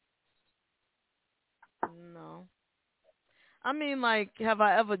 No. I mean, like, have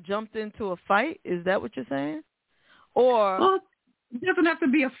I ever jumped into a fight? Is that what you're saying? Or... Well, it doesn't have to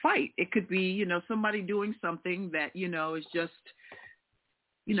be a fight. It could be, somebody doing something that, is just,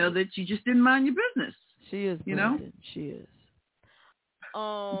 that you just didn't mind your business. She is, Brandon. She is.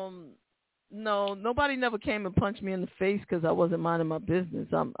 No, nobody never came and punched me in the face because I wasn't minding my business.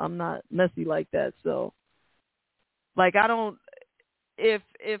 I'm not messy like that. So, like, I don't. If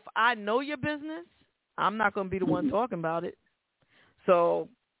I know your business, I'm not going to be the one talking about it. So,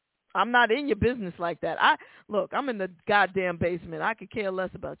 I'm not in your business like that. I'm in the goddamn basement. I could care less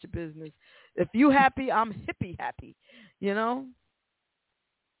about your business. If you happy, I'm hippie happy. Okay.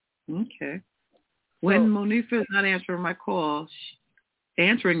 When Monifa is not answering my call,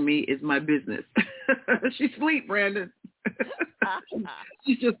 answering me is my business. She's asleep, Brandon.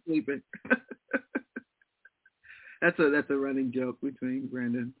 She's just sleeping. That's a running joke between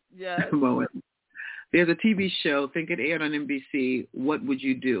Brandon and Moen. There's a TV show, I think it aired on NBC, What Would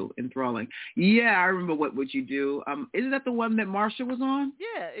You Do? Enthralling. Yeah, I remember What Would You Do. Isn't that the one that Marsha was on?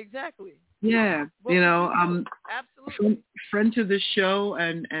 Yeah, exactly. Yeah, absolutely. Friend to the show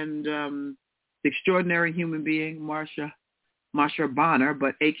and extraordinary human being, Marsha Bonner,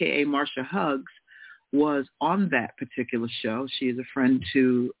 but AKA Marsha Hugs, was on that particular show. She is a friend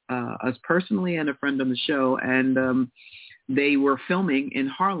to us personally and a friend on the show, and they were filming in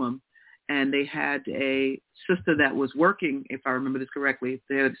Harlem. And they had a sister that was working, if I remember this correctly,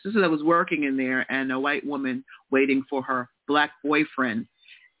 they had a sister that was working in there and a white woman waiting for her black boyfriend.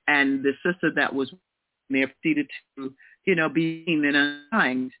 And the sister that was there proceeded to, be seen and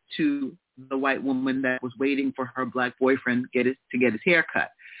assigned to the white woman that was waiting for her black boyfriend to get his hair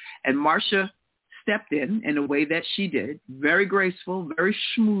cut. And Marsha stepped in a way that she did, very graceful, very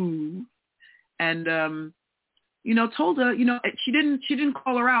smooth, and told her, she didn't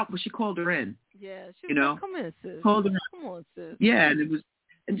call her out, but she called her in. Yeah, she was like, come in, sis. Called her. Come on, sis. Yeah,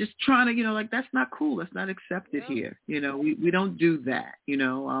 and just trying to, that's not cool. That's not accepted here. We don't do that,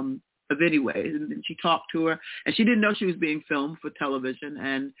 of anyway. And then she talked to her, and she didn't know she was being filmed for television.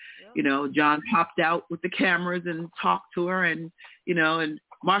 And, John popped out with the cameras and talked to her, and, and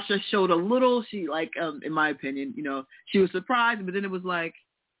Marsha showed a little, in my opinion, she was surprised, but then it was like,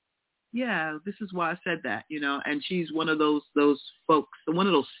 yeah, this is why I said that, and she's one of those folks, one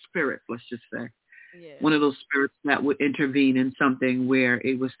of those spirits, let's just say, one of those spirits that would intervene in something where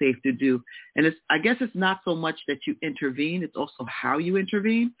it was safe to do. And I guess it's not so much that you intervene, it's also how you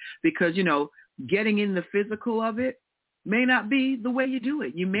intervene, because, getting in the physical of it may not be the way you do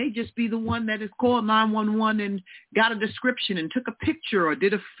it. You may just be the one that has called 911 and got a description and took a picture or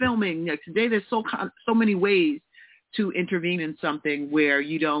did a filming. Like today, there's so many ways to intervene in something where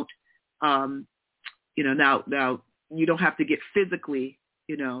you don't, now you don't have to get physically,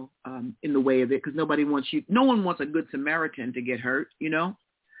 in the way of it, because no one wants a good Samaritan to get hurt,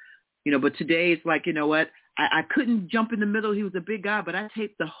 but today it's like, what, I couldn't jump in the middle. He was a big guy, but I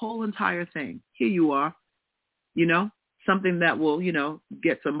taped the whole entire thing. Here you are, something that will,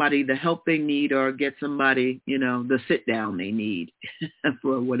 get somebody the help they need or get somebody, the sit down they need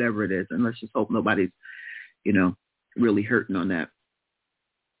for whatever it is. And let's just hope nobody's, really hurting on that.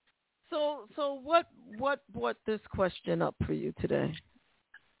 So what brought this question up for you today?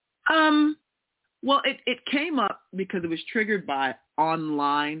 Well, it came up because it was triggered by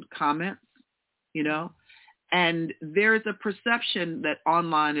online comments, and there is a perception that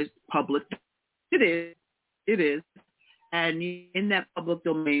online is public. It is. And in that public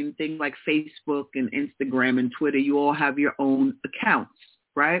domain, things like Facebook and Instagram and Twitter, you all have your own accounts,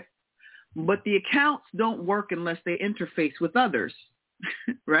 right? But the accounts don't work unless they interface with others,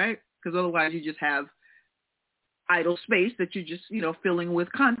 right? Because otherwise you just have idle space that you're just, filling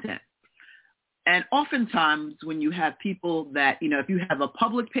with content. And oftentimes when you have people that, if you have a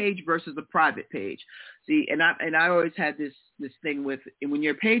public page versus a private page, see, and I always had this thing with, when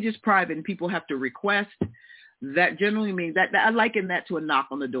your page is private and people have to request, that generally means that I liken that to a knock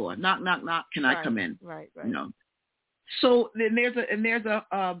on the door. Knock, knock, knock. Can I come in? Right. So then there's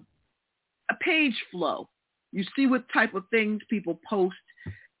a page flow. You see what type of things people post,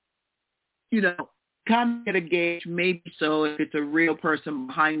 kind of get a gauge, maybe so if it's a real person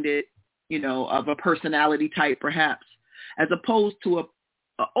behind it, of a personality type perhaps, as opposed to a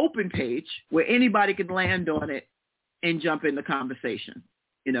open page where anybody can land on it and jump in the conversation,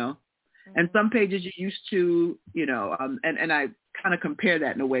 And some pages you're used to, and I kind of compare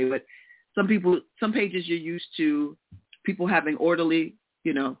that in a way, but some pages you're used to people having orderly,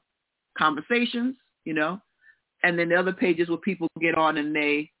 conversations, and then the other pages where people get on and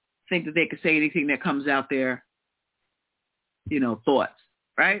they think that they can say anything that comes out their, thoughts,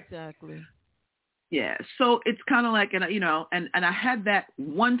 right? Exactly. Yeah. So it's kind of like, and I had that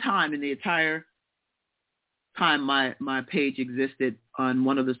one time in the entire time my page existed on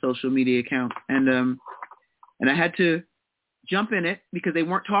one of the social media accounts, and I had to jump in it because they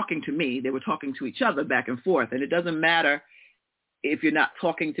weren't talking to me. They were talking to each other back and forth. And it doesn't matter if you're not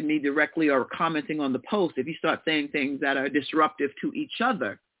talking to me directly or commenting on the post. If you start saying things that are disruptive to each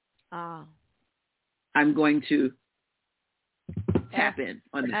other, I'm going to tap in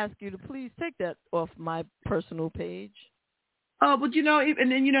on that. Ask you to please take that off my personal page. Oh, but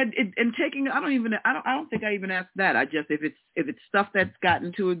and then and taking, I don't think I even asked that. I just, if it's stuff that's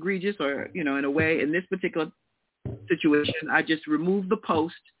gotten too egregious or in a way, in this particular situation, I just removed the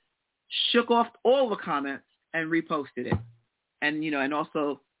post, shook off all the comments, and reposted it, and and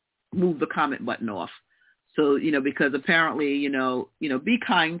also moved the comment button off. So because apparently be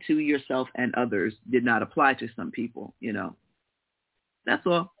kind to yourself and others did not apply to some people. That's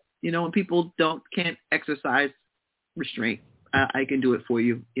all. When people can't exercise restraint, I can do it for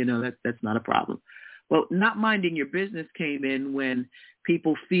you. That's not a problem. Well, not minding your business came in when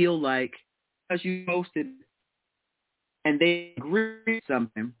people feel like, as you posted, and they agree with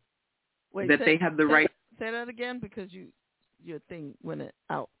something, they have the right. Say that again, because your thing went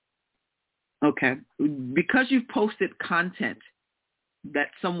out. Okay. Because you've posted content that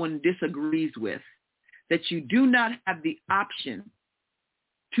someone disagrees with, that you do not have the option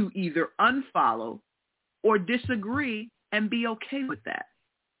to either unfollow or disagree and be okay with that.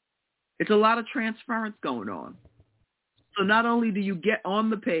 It's a lot of transference going on. So not only do you get on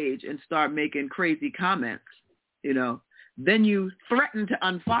the page and start making crazy comments, then you threaten to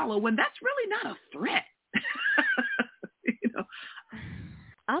unfollow when that's really not a threat.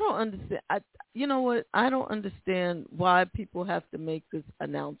 I don't understand. You know what? I don't understand why people have to make this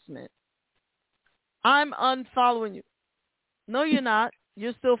announcement. I'm unfollowing you. No, you're not.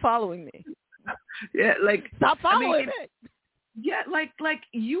 You're still following me. Yeah, stop following me. Yeah, like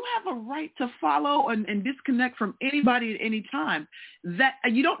you have a right to follow and disconnect from anybody at any time. That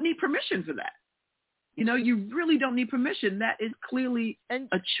you don't need permission for that. You really don't need permission. That is clearly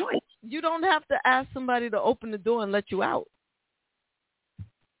a choice. You don't have to ask somebody to open the door and let you out.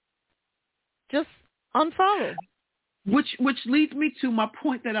 Just unfollow. Which leads me to my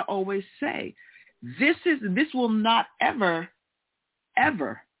point that I always say. This will not ever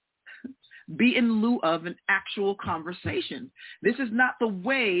be in lieu of an actual conversation. This is not the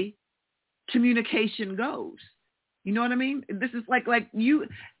way communication goes. You know what I mean? This is like you,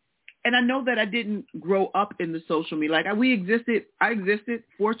 and I know that I didn't grow up in the social media. I existed,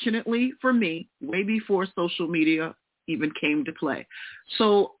 fortunately for me, way before social media even came to play.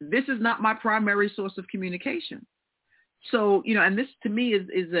 So this is not my primary source of communication. So, and this to me is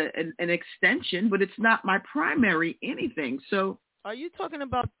an extension, but it's not my primary anything. So are you talking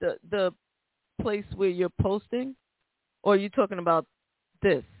about the place where you're posting, or are you talking about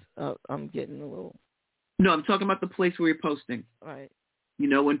this? I'm getting a little. No, I'm talking about the place where you're posting. Right.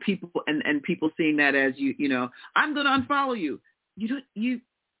 When people and people seeing that as I'm going to unfollow you. You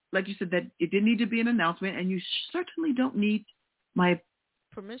like you said, that it didn't need to be an announcement, and you certainly don't need my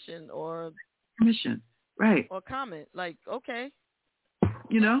permission, right? Or comment. Okay.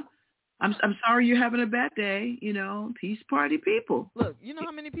 I'm sorry you're having a bad day. Peace party people. Look, you know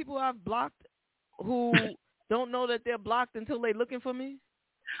how many people I've blocked who don't know that they're blocked until they're looking for me?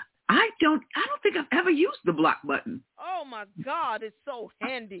 I don't think I've ever used the block button. Oh my God, it's so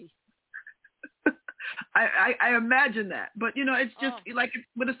handy. I imagine that, but it's just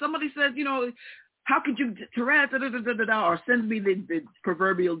but if somebody says, how could you, Terez, or sends me the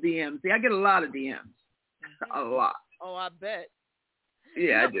proverbial DMs. See, I get a lot of DMs, a lot. Oh, I bet.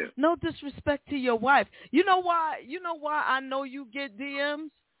 Yeah, I do. No disrespect to your wife. You know why I know you get DMs?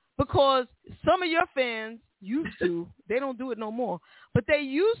 Because some of your fans used to, they don't do it no more, but they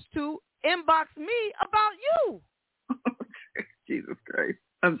used to inbox me about you. Jesus Christ.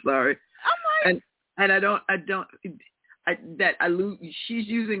 I'm sorry. I'm like, she's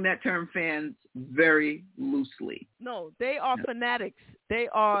using that term fans very loosely. No, they are fanatics. They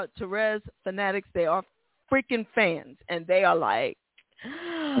are Terez fanatics. They are freaking fans. And they are like,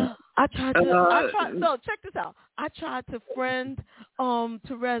 no, check this out. I tried to friend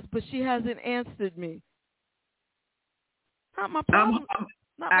Terez, but she hasn't answered me. Not my problem. I'm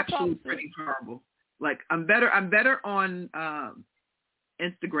actually pretty horrible. I'm better on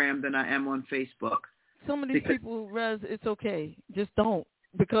Instagram than I am on Facebook. Some of these people, Rez, it's okay. Just don't.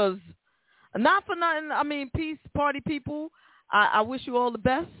 Because, not for nothing, I mean, peace, party people, I wish you all the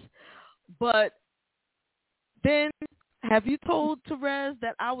best. But then, have you told Terez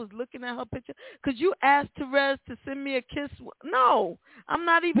that I was looking at her picture? Because you asked Terez to send me a kiss. No, I'm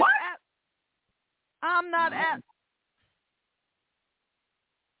not even I'm not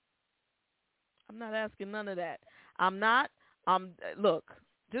asking none of that. Look,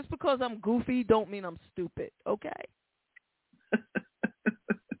 just because I'm goofy don't mean I'm stupid, okay?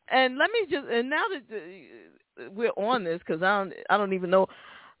 And let me and now that we're on this, because I don't even know,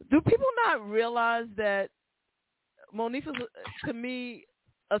 do people not realize that Monifa's, to me,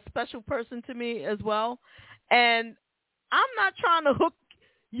 a special person to me as well? And I'm not trying to hook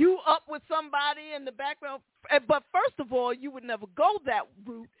you up with somebody in the background, but first of all, you would never go that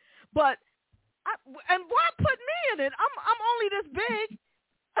route. But and why put me in it? I'm only this big.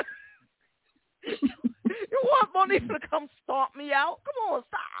 You want Monifa to come stomp me out? Come on,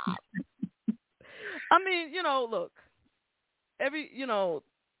 stop. I mean, look.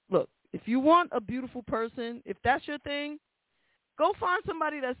 Look. If you want a beautiful person, if that's your thing, go find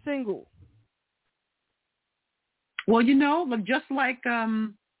somebody that's single. Well, just like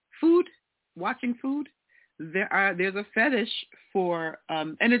food, watching food, there's a fetish for,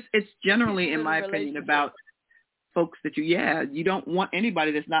 and it's generally, in my opinion, about folks that you don't want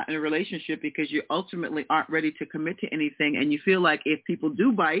anybody that's not in a relationship, because you ultimately aren't ready to commit to anything, and you feel like if people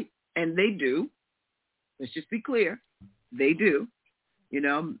do bite, and they do, let's just be clear, they do.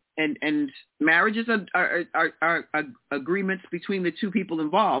 And marriages are agreements between the two people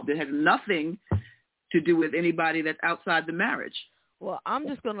involved. It has nothing to do with anybody that's outside the marriage. Well, I'm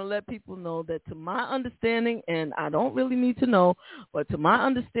just going to let people know that, to my understanding, and I don't really need to know, but to my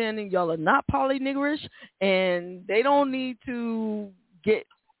understanding, y'all are not polyniggerish, and they don't need to get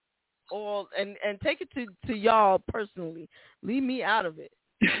all and take it to y'all personally. Leave me out of it.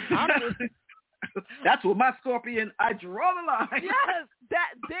 I'm just... That's what my Scorpion, I draw the line. Yes,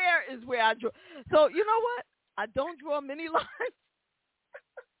 there is where I draw. So you know what? I don't draw many lines.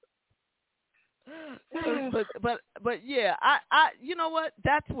 but yeah, I you know what?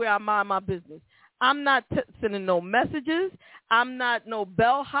 That's where I mind my business. I'm not sending no messages. I'm not no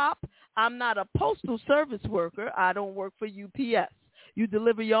bellhop. I'm not a postal service worker. I don't work for UPS. You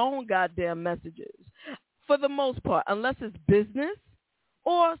deliver your own goddamn messages, for the most part, unless it's business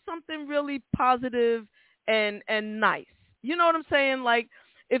or something really positive and nice. You know what I'm saying? Like,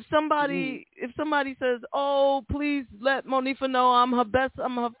 if somebody says, "Oh, please let Monifa know I'm her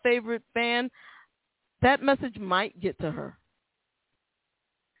favorite fan," that message might get to her.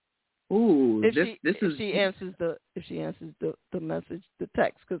 Ooh, if she answers the message, the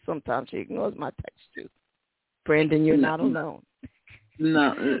text, because sometimes she ignores my text too. Brandon, you're not alone.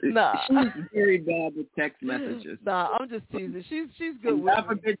 No, she's very bad with text messages. I'm just teasing. She's good with me. God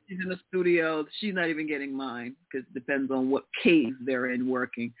forbid she's in the studio. She's not even getting mine, because it depends on what cave they're in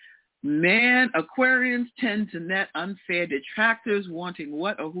working. Man, Aquarians tend to net unfair detractors wanting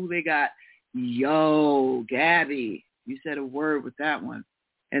what or who they got. Yo, Gabby, you said a word with that one.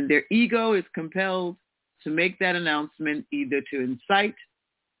 And their ego is compelled to make that announcement either to incite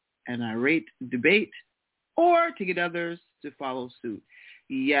an irate debate or to get others to follow suit.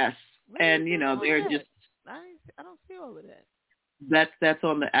 Yes, and they're just. I don't see all of that. That's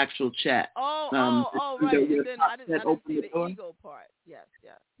on the actual chat. Oh, right. And then I didn't see the ego part. Yes.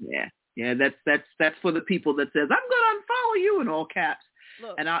 Yeah. That's for the people that says, "I'm gonna unfollow you" in all caps.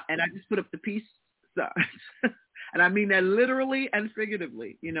 Look, and I just put up the peace signs. And I mean that literally and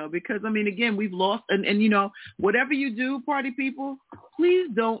figuratively, because, again, we've lost, and whatever you do, party people, please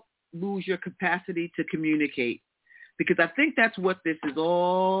don't lose your capacity to communicate, because I think that's what this is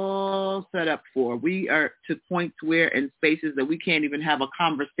all set up for. We are to points where in spaces that we can't even have a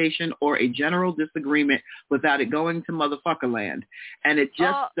conversation or a general disagreement without it going to motherfucker land. And it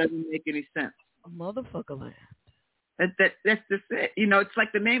just doesn't make any sense. Motherfucker land. That's just it. It's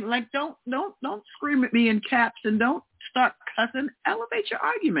like the name, like, don't scream at me in caps and don't start cussing. Elevate your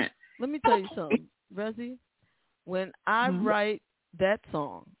argument. Let me tell you something, Rezi. When I write that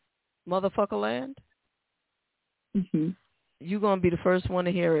song, Motherfucker Land, you're going to be the first one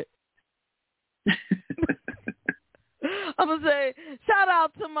to hear it. I'm going to say, shout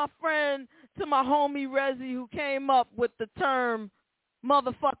out to my friend, to my homie Rezi, who came up with the term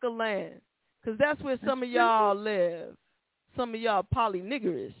Motherfucker Land. Because that's where some of y'all live. Some of y'all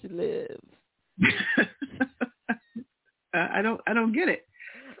polyniggerish live. I don't get it.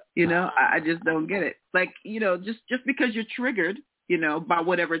 I just don't get it. Like, just because you're triggered, by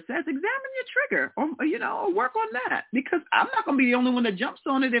whatever it says, examine your trigger or work on that, because I'm not going to be the only one that jumps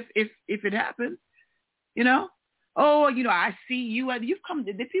on it if it happens, I see you as you've come.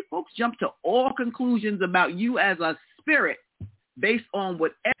 Folks jump to all conclusions about you as a spirit based on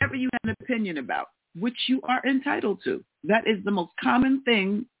whatever you have an opinion about, which you are entitled to. That is the most common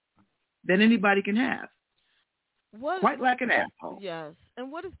thing that anybody can have. Quite like an asshole. Yes.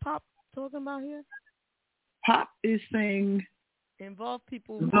 And what is Pop talking about here? Pop is saying involve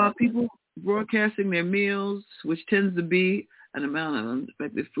people broadcasting their meals, which tends to be an amount of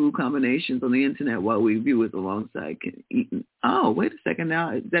unexpected food combinations on the internet while we view it alongside eating. Oh, wait a second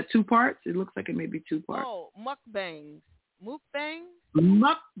now. Is that two parts? It looks like it may be two parts. Oh, mukbangs. Mukbangs?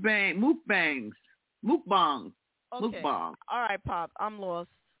 Mukbangs. Mukbangs. Okay. Mukbang. All right, Pop. I'm lost.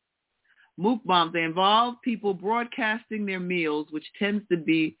 Mukbangs. They involve people broadcasting their meals, which tends to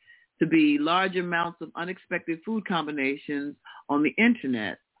be large amounts of unexpected food combinations on the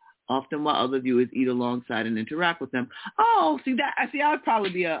internet, often while other viewers eat alongside and interact with them. Oh, I would probably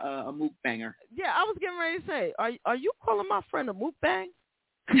be a mukbanger. Yeah, I was getting ready to say, are you calling my friend a mukbang?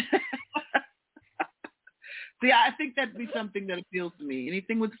 See, I think that'd be something that appeals to me.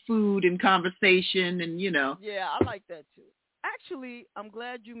 Anything with food and conversation and, Yeah, I like that too. Actually, I'm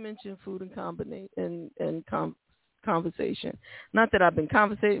glad you mentioned food and conversation. Not that I've been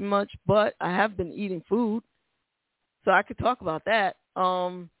conversating much, but I have been eating food, so I could talk about that.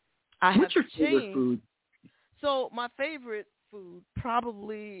 What's your favorite food? So my favorite food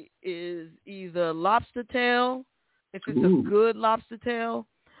probably is either lobster tail, if it's a good lobster tail,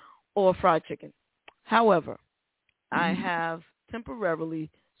 or fried chicken. However, I have temporarily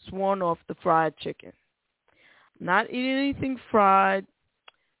sworn off the fried chicken. Not eating anything fried.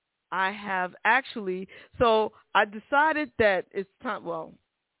 I have actually, so I decided that it's time,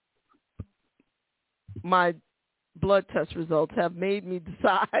 my blood test results have made me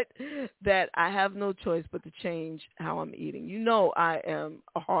decide that I have no choice but to change how I'm eating. I am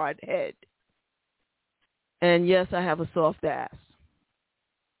a hard head. And yes, I have a soft ass.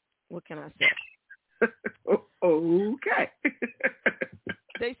 What can I say? Okay.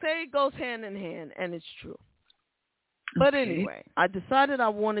 They say it goes hand in hand, and it's true. But anyway, I decided I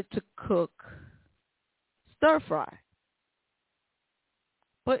wanted to cook stir fry.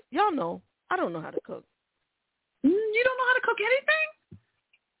 But y'all know, I don't know how to cook. You don't know how to cook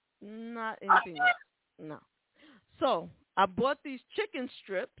anything? Not anything else. No. So I bought these chicken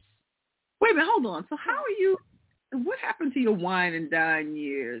strips. Wait a minute, hold on. So what happened to your wine and dine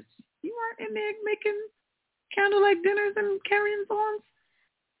years? You weren't in there making candlelight dinners and carrying ons?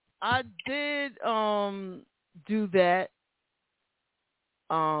 I did do that.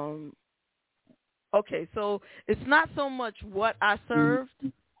 Okay, so it's not so much what I served,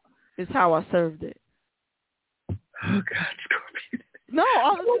 it's how I served it. Oh God, Scorpion. No,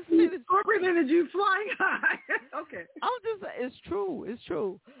 I was just saying, Scorpion energy flying high. Okay. It's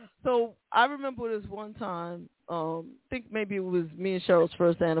true. So I remember this one time, I think maybe it was me and Cheryl's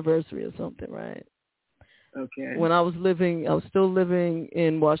first anniversary or something, right? Okay. When I was still living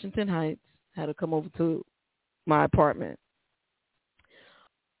in Washington Heights, had to come over to my apartment.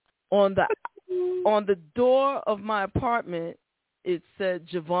 On the door of my apartment, it said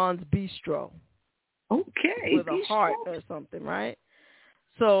JaVonne's Bistro. Okay. With a heart or something, right?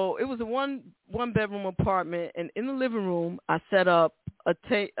 So it was a one bedroom apartment, and in the living room, I set up a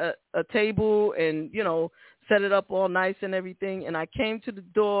table and set it up all nice and everything. And I came to the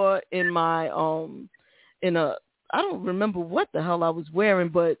door in my I don't remember what the hell I was wearing,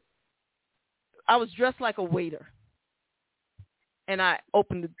 but I was dressed like a waiter. And I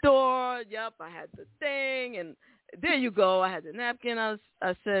opened the door. Yep, I had the thing, and there you go. I had the napkin. I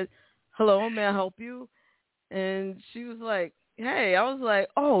said, "Hello, may I help you?" And she was like, "Hey." I was like,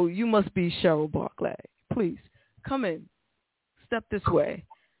 "Oh, you must be Cheryl Barclay. Please come in. Step this way.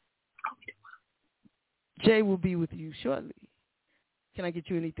 Jay will be with you shortly. Can I get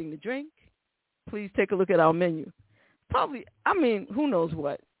you anything to drink? Please take a look at our menu." Probably, who knows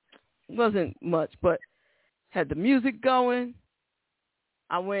what. It wasn't much, but had the music going.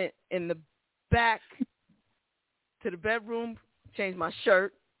 I went in the back to the bedroom, changed my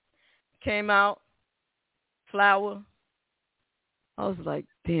shirt, came out, flower. I was like,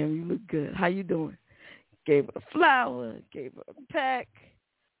 "Damn, you look good. How you doing?" Gave her a flower, gave her a peck,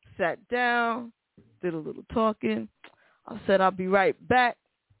 sat down, did a little talking. I said, "I'll be right back."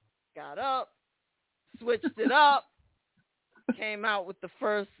 Got up, switched it up, came out with the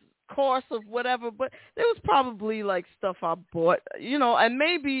first course of whatever, but there was probably like stuff I bought, and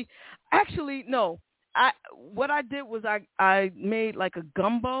maybe, actually, no. What I did was I made like a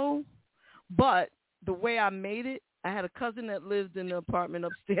gumbo, but the way I made it I had a cousin that lived in the apartment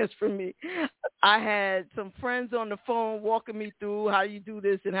upstairs from me. I had some friends on the phone walking me through how you do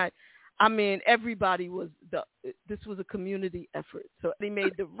this and how. I mean, everybody was this was a community effort. So they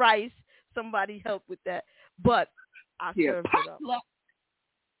made the rice. Somebody helped with that, but I served it up.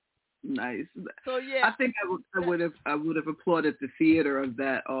 Nice. So yeah, I think I would have applauded the theater of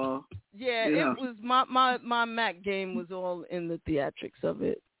that. Yeah, it was my Mac game was all in the theatrics of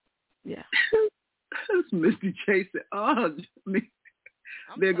it. Yeah. That's Misty chasing.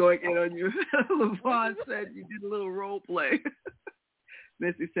 They're going in on you. LaVonne said you did a little role play.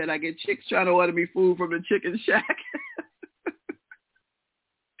 Misty said, I get chicks trying to order me food from the chicken shack.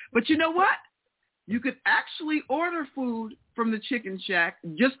 But you know what? You could actually order food from the chicken shack.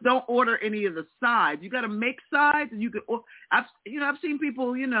 Just don't order any of the sides. You got to make sides, and you could. I've seen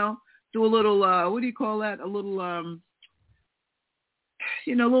people, do a little. What do you call that? A little, a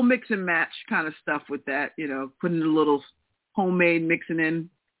little mix and match kind of stuff with that. Putting a little homemade mixing in.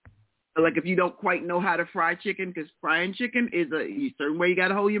 Like if you don't quite know how to fry chicken, because frying chicken is a certain way you got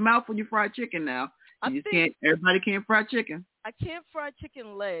to hold your mouth when you fry chicken. Now everybody can't fry chicken. I can't fry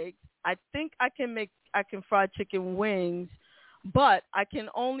chicken legs. I think I can fry chicken wings, but I can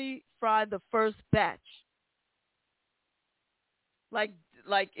only fry the first batch. Like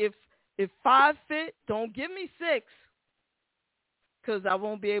if 5 fit, don't give me 6, because I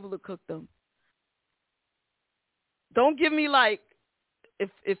won't be able to cook them. Don't give me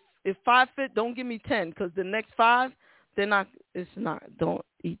if 5 fit, don't give me 10, because the next 5, don't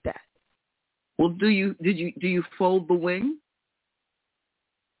eat that. Well, do you fold the wing?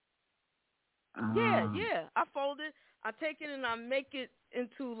 Yeah. I fold it. I take it and I make it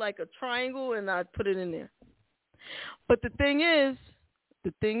into like a triangle and I put it in there. But the thing is,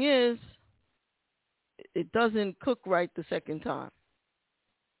 it doesn't cook right the second time.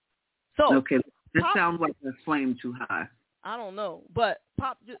 So okay, that sounds like a flame too high. I don't know, but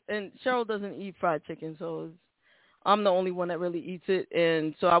Pop and Cheryl doesn't eat fried chicken, so I'm the only one that really eats it,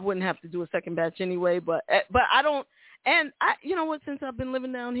 and so I wouldn't have to do a second batch anyway. But I don't. And you know what? Since I've been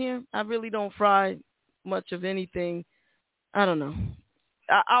living down here, I really don't fry much of anything. I don't know.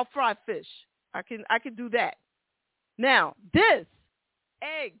 I'll fry fish. I can do that. Now this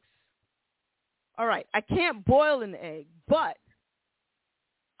eggs. All right, I can't boil an egg, but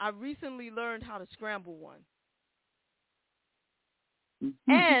I recently learned how to scramble one.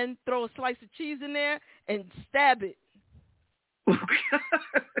 Mm-hmm. And throw a slice of cheese in there and stab it.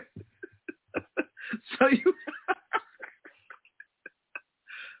 So you.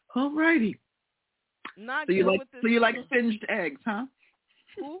 Alrighty. So you like singed eggs, huh?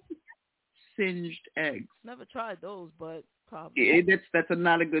 Who? Singed eggs. Never tried those, but probably. That's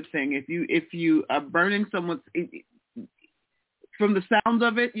not a good thing. If you are burning someone's, from the sound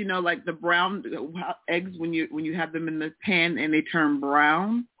of it, like the brown eggs when you have them in the pan and they turn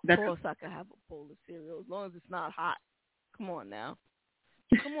brown. Of course, I could have a bowl of cereal as long as it's not hot. Come on now.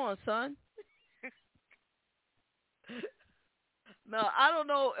 Come on, son. No, I don't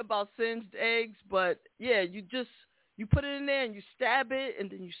know about singed eggs, but yeah, you put it in there and you stab it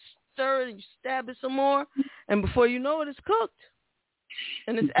and then you stir it and you stab it some more, and before you know it, it's cooked.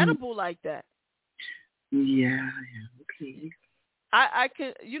 And it's edible like that. Yeah, okay. I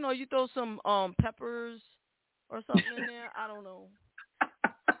can, you throw some peppers or something in there. I don't know.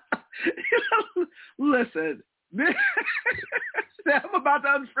 Listen, I'm about to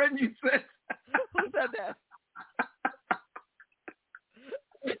unfriend you, sis. Who said that?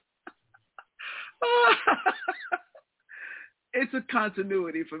 It's a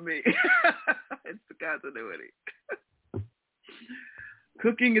continuity for me. It's a continuity.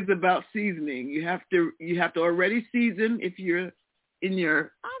 Cooking is about seasoning. You have to already season if you're in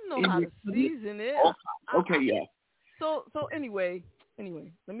your. I know how to season it. Okay, yeah. So anyway,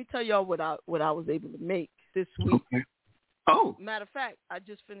 let me tell y'all what I was able to make this week. Okay. Oh. Matter of fact, I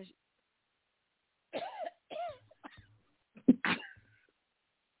just finished.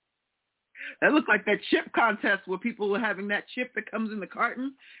 That looked like that chip contest where people were having that chip that comes in the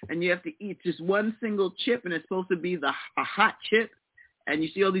carton, and you have to eat just one single chip, and it's supposed to be a hot chip. And you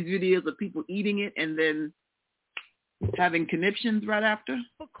see all these videos of people eating it and then having conniptions right after.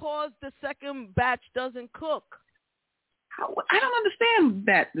 Because the second batch doesn't cook. I don't understand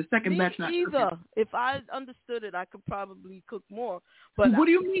that, the second batch not either. Cooking. If I understood it, I could probably cook more. But what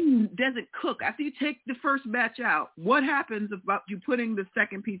do you mean doesn't cook? After you take the first batch out, what happens about you putting the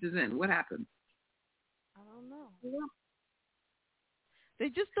second pieces in? What happens? I don't know. They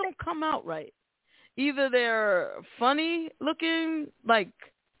just don't come out right. Either they're funny looking, like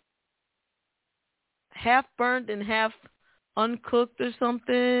half burnt and half uncooked or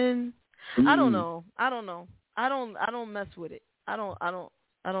something. I don't know. I don't mess with it. I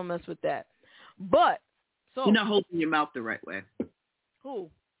don't mess with that. But so you're not holding your mouth the right way. Who?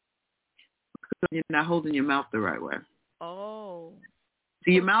 You're not holding your mouth the right way. Oh.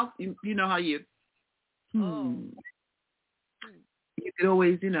 See your mouth. You know how you. Oh. You could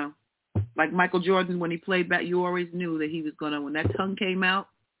always, like Michael Jordan when he played back. You always knew that he was gonna when that tongue came out.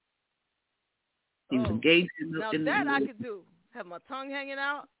 He was engaged in the. Now that I could do. Have my tongue hanging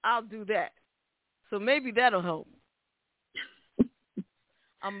out. I'll do that. So maybe that'll help.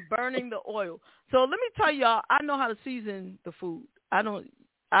 I'm burning the oil. So let me tell y'all, I know how to season the food.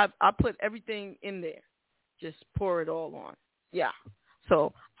 I put everything in there. Just pour it all on. Yeah.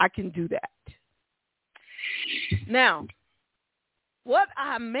 So I can do that. Now, what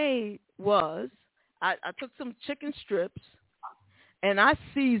I made was I took some chicken strips and I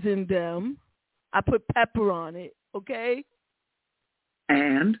seasoned them. I put pepper on it, okay?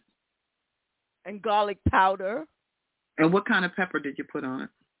 And garlic powder. And what kind of pepper did you put on it?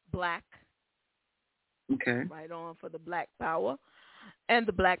 Black. Okay. Right on for the black power. And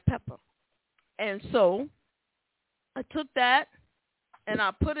the black pepper. And so I took that and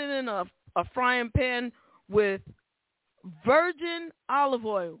I put it in a frying pan with virgin olive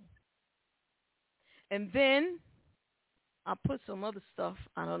oil. And then I put some other stuff.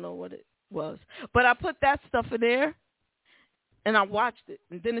 I don't know what it was. But I put that stuff in there. And I watched it,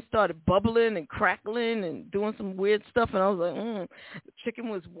 and then it started bubbling and crackling and doing some weird stuff, and I was like, the chicken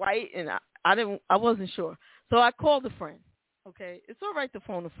was white, and I wasn't sure. So I called a friend. Okay, it's all right to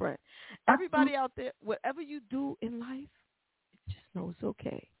phone a friend. Everybody out there, whatever you do in life, just know it's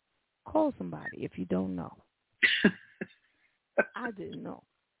okay. Call somebody if you don't know. I didn't know.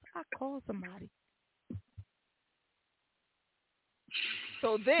 I called somebody.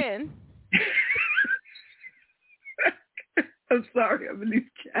 So then. I'm sorry, I'm in these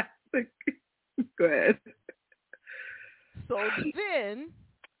cats. Go ahead. So then,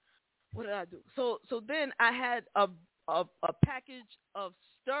 what did I do? So then I had a package of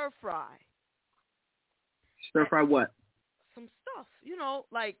stir fry. Stir fry what? Some stuff,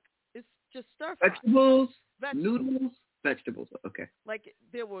 like it's just stir fry. Vegetables, noodles, vegetables. Okay. Like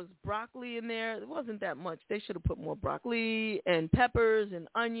there was broccoli in there. It wasn't that much. They should have put more broccoli and peppers and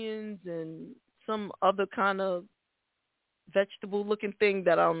onions and some other kind of vegetable looking thing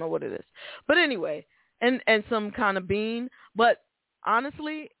that I don't know what it is. But anyway, and some kind of bean. But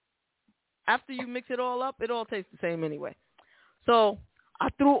honestly, after you mix it all up, it all tastes the same anyway. So I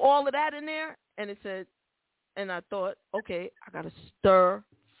threw all of that in there and it said, and I thought, okay, I got to stir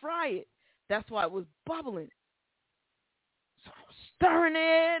fry it. That's why it was bubbling. So I was stirring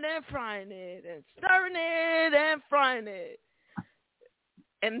it and frying it and stirring it and frying it.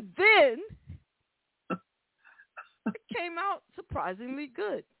 And then it came out surprisingly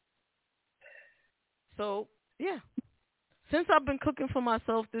good. So, yeah. Since I've been cooking for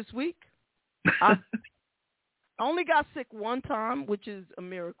myself this week, I only got sick one time, which is a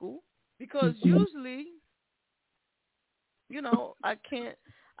miracle, because usually, I can't.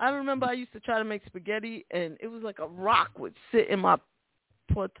 I remember I used to try to make spaghetti, and it was like a rock would sit in my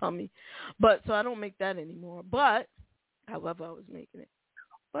poor tummy. So I don't make that anymore. But, however, I was making it.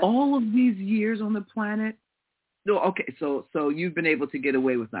 But, all of these years on the planet? No, okay, so you've been able to get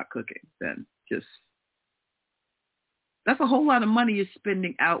away with not cooking then. That's a whole lot of money you're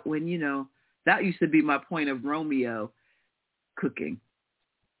spending out when, that used to be my point of Romeo, cooking.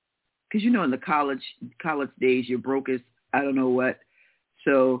 Because, in the college days, you're broke as I don't know what.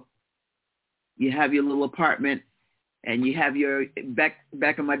 So you have your little apartment and you have your, back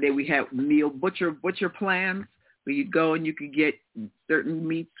in my day, we had butcher plans. Where you go and you could get certain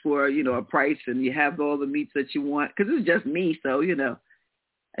meats for, a price, and you have all the meats that you want. Because it's just me, so,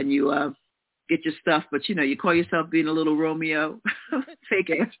 and you get your stuff. But, you call yourself being a little Romeo, fake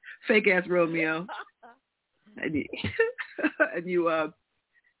ass Romeo. And you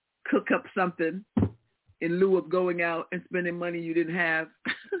cook up something in lieu of going out and spending money you didn't have.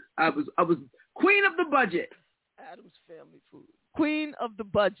 I was queen of the budget. Adam's family food. Queen of the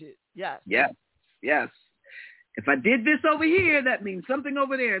budget. Yes. Yes. Yes. If I did this over here, that means something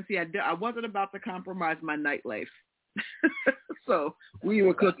over there. And see, I wasn't about to compromise my nightlife. So we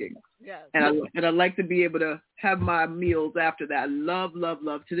were cooking. Yes. And I like to be able to have my meals after that. I love,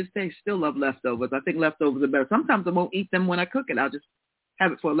 to this day, still love leftovers. I think leftovers are better. Sometimes I won't eat them when I cook it. I'll just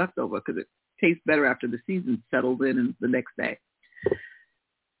have it for a leftover because it tastes better after the season settles in and the next day.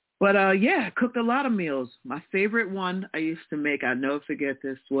 But, I cooked a lot of meals. My favorite one I used to make, I'll never forget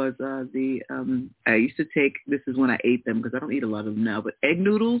this, was I used to take, this is when I ate them because I don't eat a lot of them now, but egg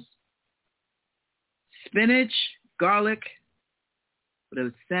noodles, spinach, garlic, with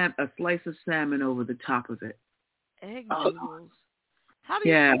a slice of salmon over the top of it. Egg noodles. How do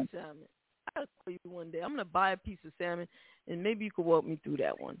you make salmon? I gotta tell you one day. I'm gonna buy a piece of salmon, and maybe you could walk me through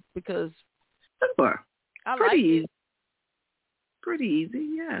that one because sure. I Pretty like easy. it. Pretty easy,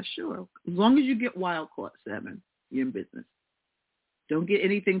 yeah, sure. As long as you get wild caught salmon, you're in business. Don't get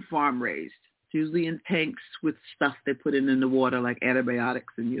anything farm raised. It's usually in tanks with stuff they put in the water like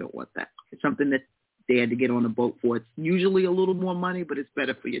antibiotics, and you don't want that. It's something that they had to get on a boat for. It's usually a little more money, but it's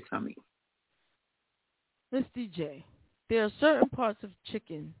better for your tummy. Miss DJ, there are certain parts of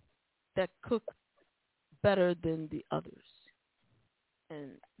chicken that cook better than the others.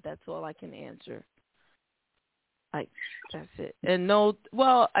 And that's all I can answer. That's it. And no,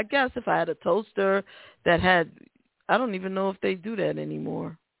 well, I guess if I had a toaster that had, I don't even know if they do that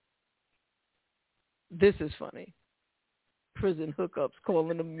anymore. This is funny. Prison hookups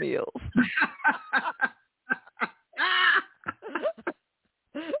calling them meals.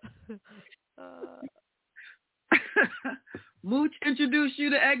 Mooch introduced you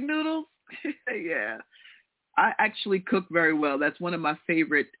to egg noodles? Yeah. I actually cook very well. That's one of my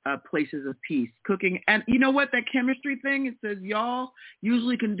favorite places of peace, cooking. And you know what? That chemistry thing, it says y'all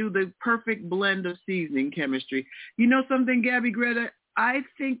usually can do the perfect blend of seasoning chemistry. You know something, Gabby Greta? I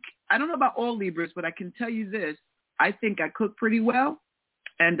think, I don't know about all Libras, but I can tell you this. I think I cook pretty well.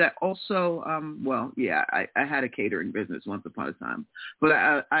 And also, I had a catering business once upon a time. But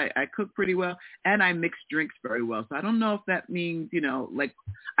I cook pretty well, and I mix drinks very well. So I don't know if that means, like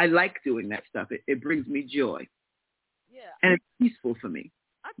I like doing that stuff. It brings me joy. Yeah. And it's peaceful for me,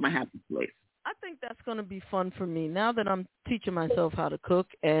 my happy place. I think that's going to be fun for me now that I'm teaching myself how to cook,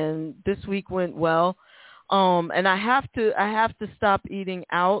 and this week went well. And I have to stop eating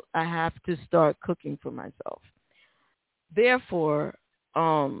out. I have to start cooking for myself. Therefore,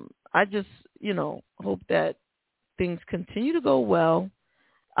 I just, hope that things continue to go well.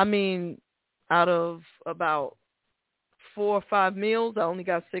 I mean, out of about 4 or 5 meals, I only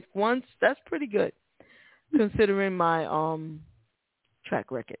got sick once. That's pretty good, considering my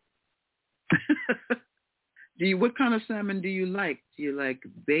track record. What kind of salmon do you like? Do you like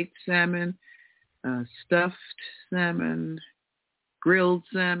baked salmon, stuffed salmon, grilled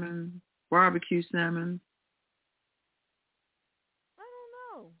salmon, barbecue salmon?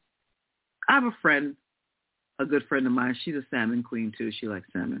 I have a friend, a good friend of mine. She's a salmon queen too. She likes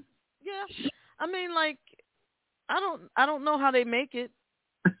salmon. Yeah, I mean, like, I don't know how they make it.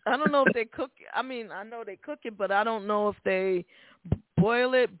 I don't know if they cook it. I mean, I know they cook it, but I don't know if they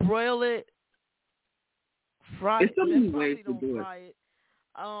boil it, broil it, fry it. There's so many ways to do it.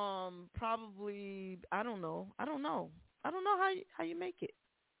 Probably, I don't know how you make it.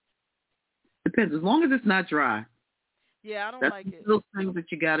 Depends. As long as it's not dry. Yeah, I don't That's like it. those things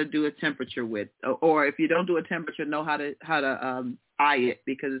that you got to do a temperature with, or if you don't do a temperature, know how to eye it,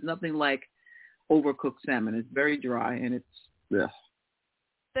 because it's nothing like overcooked salmon. It's very dry and it's. Ugh.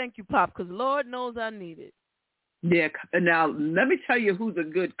 Thank you, Pop, because Lord knows I need it. Yeah, and now let me tell you who's a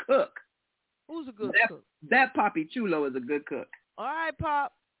good cook. Who's a good cook? That Papi Chulo is a good cook. All right,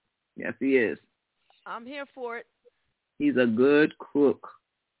 Pop. Yes, he is. I'm here for it. He's a good cook.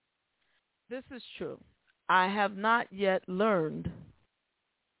 This is true. I have not yet learned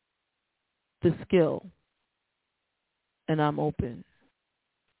the skill, and I'm open.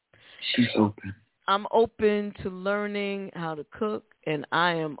 She's open. I'm open to learning how to cook, and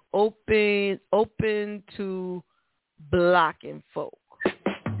I am open to blocking folk.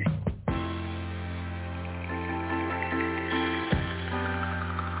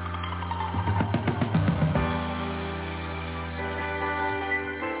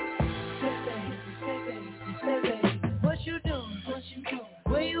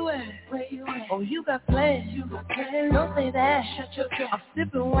 Oh, you got plans. Don't say that. Shut your trap. I'm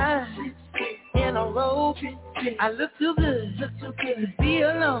sipping wine in a robe. I look too good to be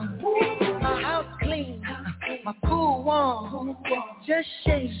alone. My house clean, my pool warm. Just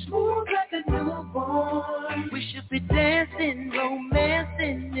shake smooth like a newborn. We should be dancing,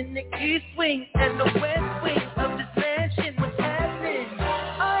 romancing in the east wing and the west wing of this mansion. What's happening?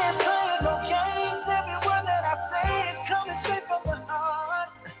 I am playing no games. Every word that I say is coming straight from the heart.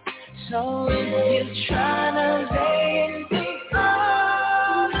 So if you're trying to lay me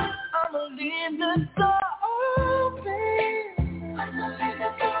down, I'ma leave the door open.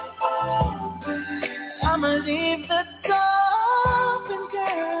 I'ma leave the door open,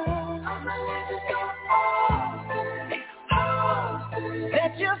 girl.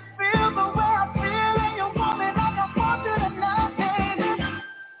 That you feel the way I feel and you want me like I want you tonight, baby.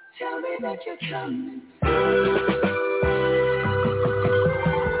 Tell me that you're coming.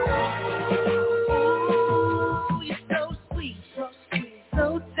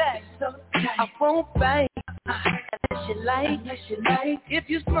 I won't bite, and you like, if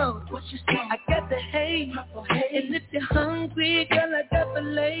you smoke, I got the haze. And if you're hungry, girl, I got the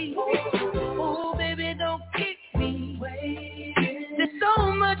lay. Oh, baby, don't keep me waiting. There's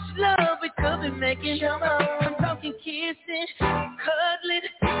so much love we could be making. I'm talking kissing, cuddling,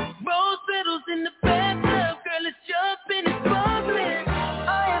 rose petals in the bathtub. Girl, it's jumping, it's bubbling. I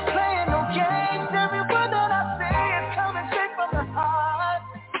ain't playing no games. Every word that I say is coming straight from the heart.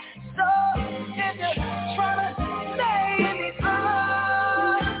 So if you're trying to stay in these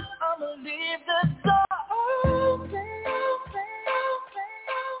arms, I'ma leave the door open.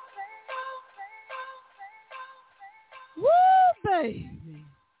 Woo, baby.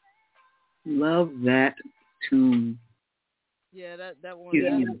 Love that tune. Yeah, that one.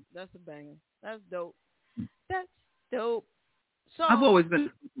 Yeah. That's a banger. That's dope. That's dope. So I've always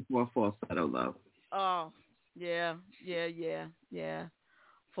been for a falsetto, love. Oh, yeah.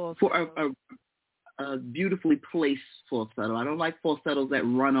 For a beautifully placed falsetto. I don't like falsettos that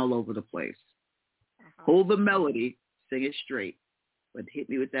run all over the place. Hold the melody, sing it straight, but hit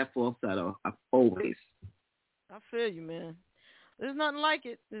me with that falsetto. I've always. I feel you, man. There's nothing like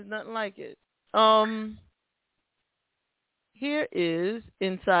it. Here is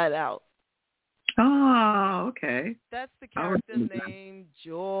Inside Out. Oh, okay. That's the character named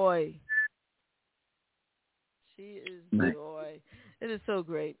Joy. She is Joy. It is so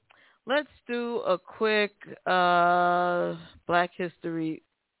great. Let's do a quick Black History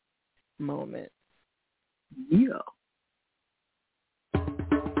moment. Yeah.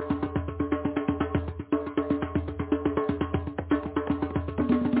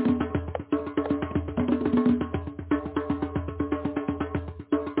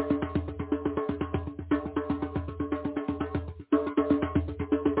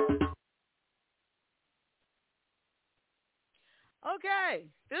 Okay,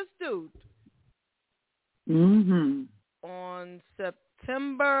 this dude. Mm-hmm. On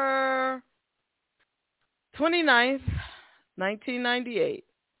September 29th, 1998,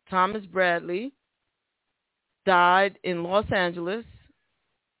 Thomas Bradley died in Los Angeles.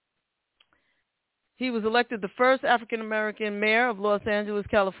 He was elected the first African-American mayor of Los Angeles,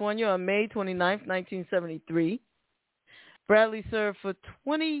 California on May 29th, 1973. Bradley served for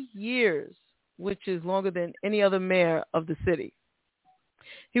 20 years, which is longer than any other mayor of the city.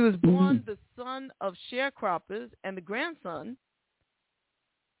 He was born the son of sharecroppers and the grandson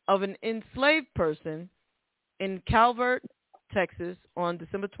of an enslaved person in Calvert, Texas on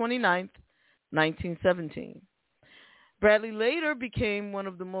December 29th, 1917. Bradley later became one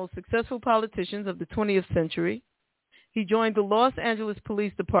of the most successful politicians of the 20th century. He joined the Los Angeles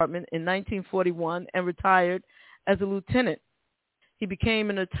Police Department in 1941 and retired as a lieutenant. He became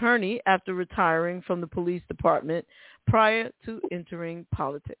an attorney after retiring from the police department prior to entering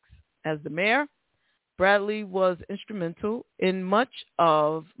politics. As the mayor, Bradley was instrumental in much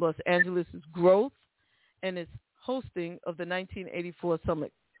of Los Angeles' growth and its hosting of the 1984 Summer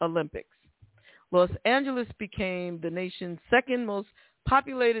Olympics. Los Angeles became the nation's second most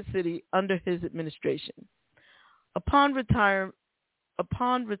populated city under his administration. Upon retiring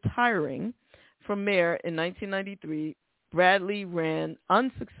from mayor in 1993, Bradley ran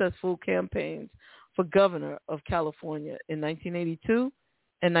unsuccessful campaigns for governor of California in 1982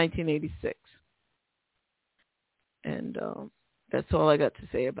 and 1986. And that's all I got to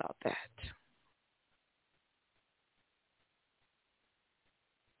say about that.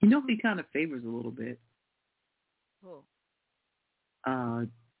 You know who he kind of favors a little bit? Who?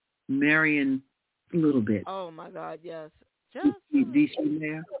 Marion, a little bit. Oh, my God, yes. DC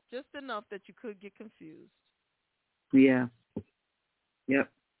mayor. Just enough that you could get confused. Yeah. Yep.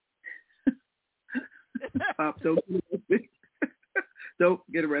 Pop, don't get arrested. Don't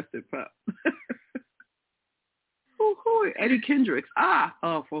get arrested, Pop. Who? Eddie Kendricks.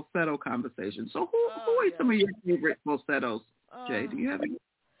 Falsetto conversation. So who are some of your favorite falsettos, Jay? Do you have any?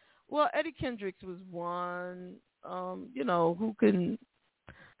 Well, Eddie Kendricks was one, who can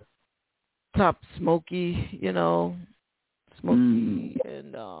top Smokey, Smokey,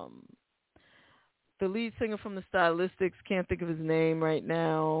 and the lead singer from the Stylistics, can't think of his name right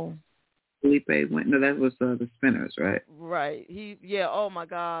now. Felipe went. No, that was the Spinners, right? Right. Oh my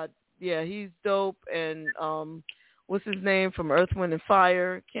God. Yeah, he's dope. And what's his name from Earth, Wind and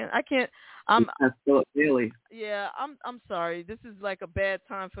Fire? I'm really. Yeah, I'm sorry. This is like a bad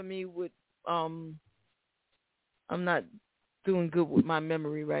time for me with I'm not doing good with my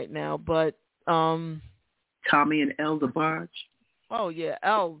memory right now, but Tommy and El DeBarge. Oh yeah,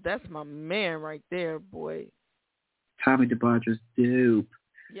 El, that's my man right there, boy. Tommy DeBarge was dope.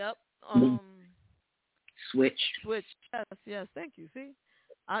 Yep. Switch. Yes, thank you. See,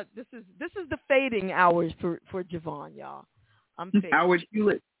 This is the fading hours for JaVonne, y'all. I'm fading. Howard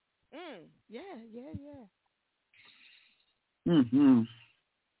Hewlett. Yeah. Mm-hmm.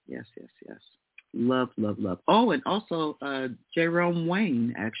 Yes. Love. Oh, and also Jerome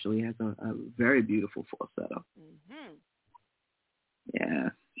Wayne actually has a very beautiful falsetto. Mm-hmm. Yeah.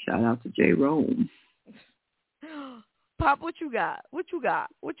 Shout out to Jerome. Pop, what you got? What you got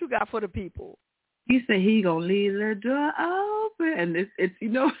for the people? He said he gonna leave the door open, and it's you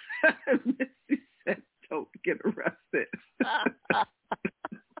know, Missy said, "Don't get arrested."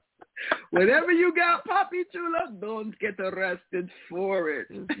 Whatever you got, Papi Chula, don't get arrested for it.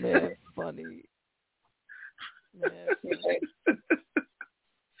 This man's funny.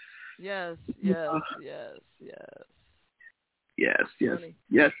 Yes.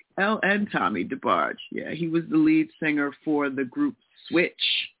 Yes. L and Tommy DeBarge. Yeah, he was the lead singer for the group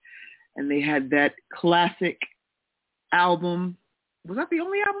Switch, and they had that classic album. Was that the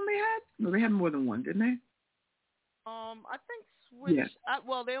only album they had? No, they had more than one, didn't they? I think Switch. Yeah.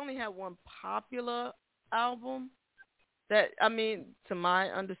 Well, they only had one popular album. That, I mean, to my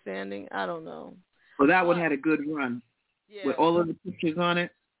understanding, I don't know. Well, that one had a good run. Yeah. With all of the pictures on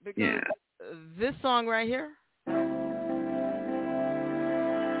it. Because this song right here.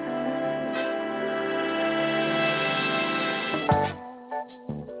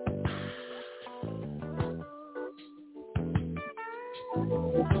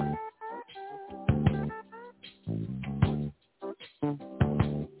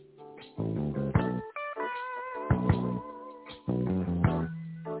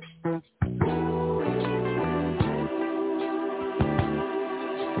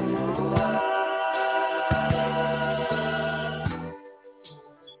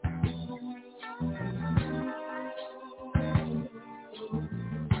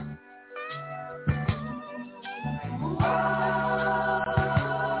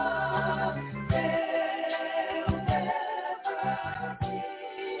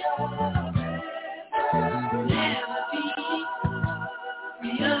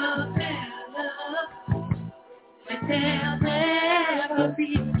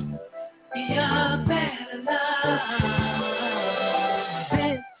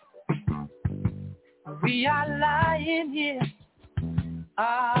 We are lying here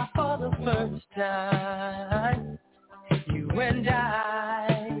for the first time, you and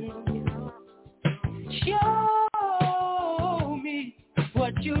I. Show me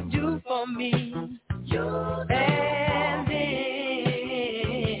what you do for me, and then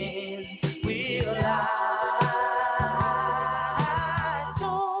we'll lie.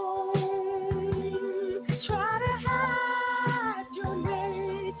 Don't try to hide your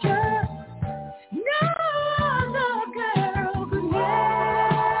nature. No, no girl could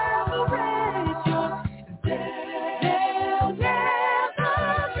never break your. There'll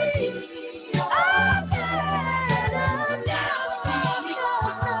never be a better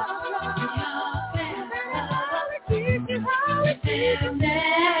There'll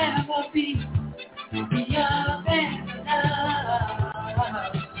never be a better love.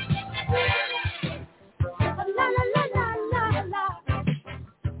 La la la la la la.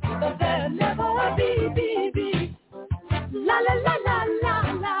 There'll never be. La la la la la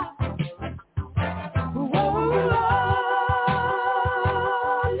la. Whoa,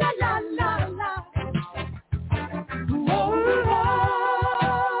 la la la la. Whoa,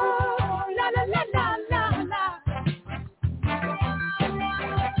 la la la la la la.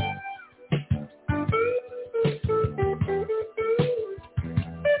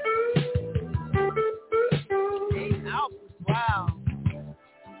 Wow.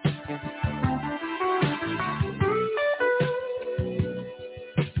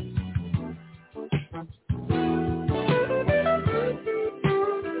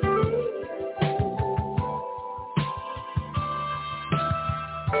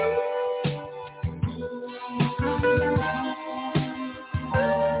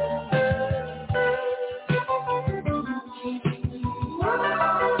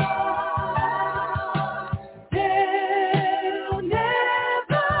 There'll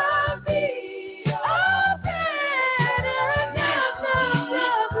never be a better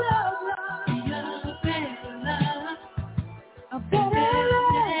love. A better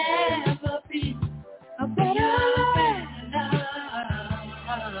love. A better love.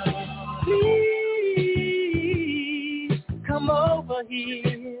 Please come over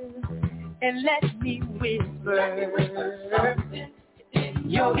here and let me whisper in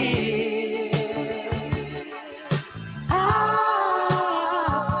your ear.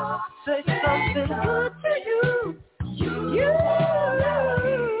 I'll say something good to you. You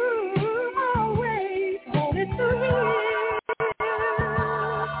always wanted to hear.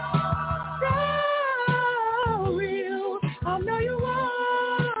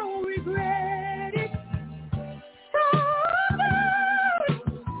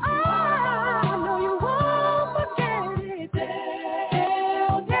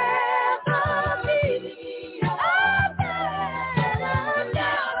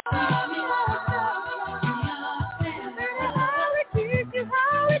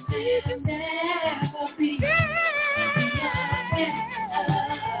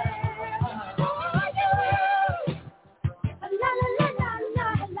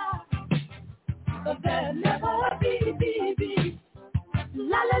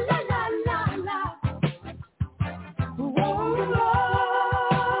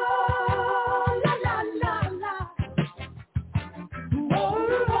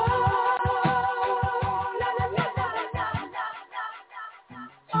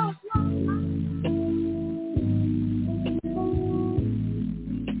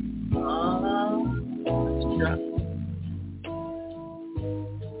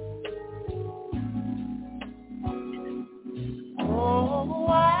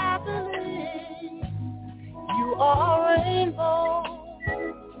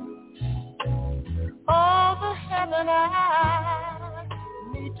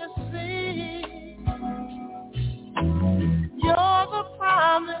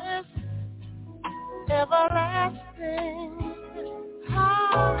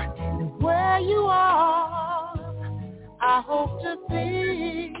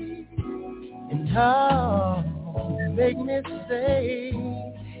 Oh, make me say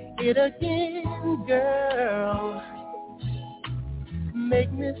it again, girl.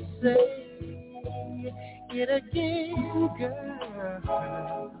 Make me say it again,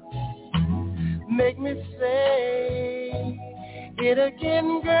 girl. Make me say it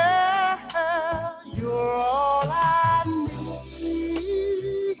again, girl. You're all I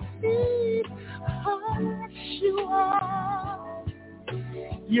need. Oh, you are.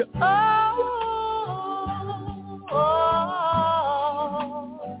 You're all.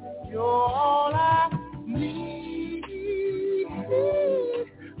 You're all I need.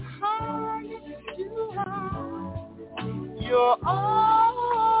 Oh, yes, you are. You're all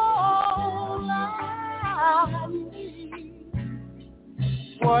I need.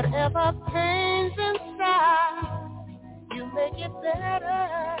 Whatever pain's inside, you make it better.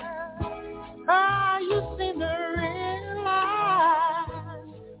 Ah, you seem to realize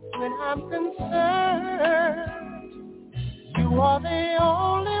when I'm concerned. You are the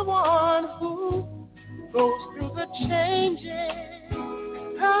only one who goes through the changes.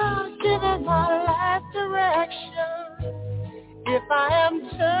 Ah, giving my life direction. If I am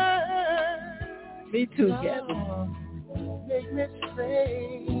turned, me too, Gabby. Make me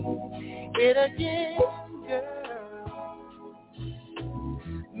say it again, girl.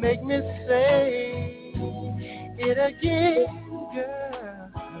 Make me say it again, girl.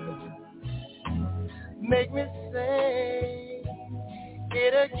 Make me say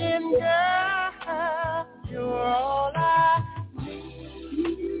it again, girl. You're all I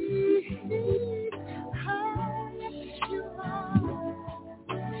need. Oh, yes, you are.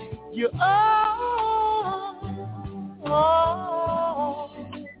 You're all.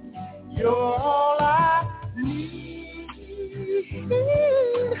 You're all I need.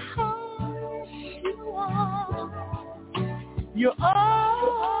 Oh, you are. You're all.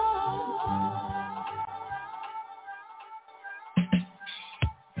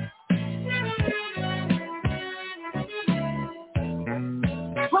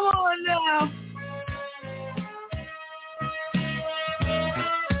 Come on now.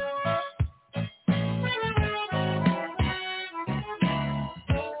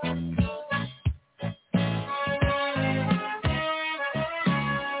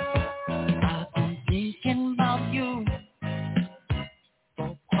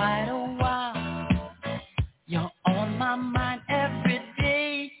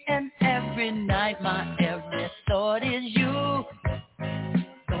 My every thought is you.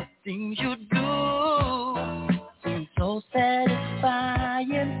 The things you do seem so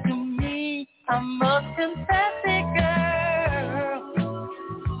satisfying to me. I must confess it, girl.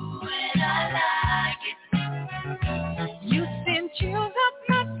 When I like it, you seem to choose up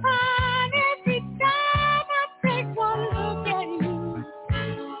my mind every time I take one look at you.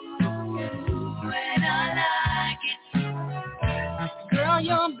 When I like it, girl,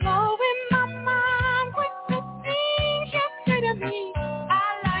 you're blowing my mind with the things you say to me. I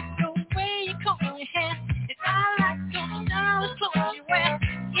like the way you comb your hair, and I like the style of clothes you wear.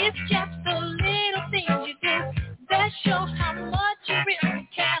 It's just the little things you do that show how much you really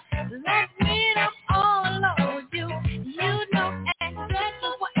care. Like when I'm all alone with you, you know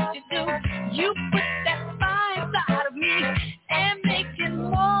exactly what to do. You put that fire inside of me and make it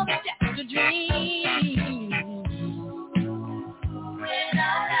more than just a dream. When I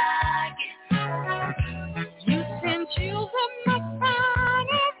like it, you seem to up my mind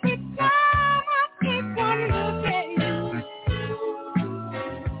every time I take one look at you.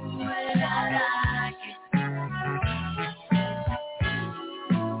 When I like it,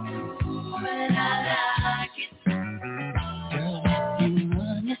 when I like it, girl, if you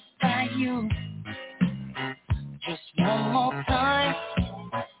run it by you just one more time,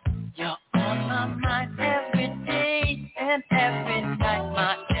 you're on my mind every day and every night.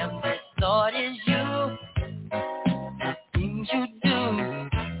 My every thought is you. The things you do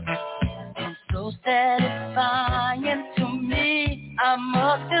are so satisfying to me. I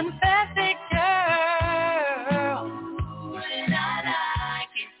must confess it, girl. When I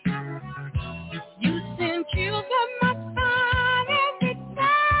like it, you seem to got my spine every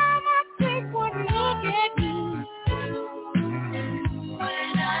time I take one look at you.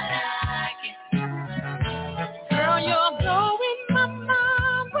 When I like it, girl, you're blowing my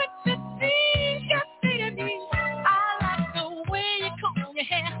mind with the things you say to me. I like the way you comb your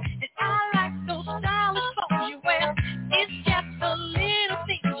hair, and I like those stylish clothes you wear. It's just the little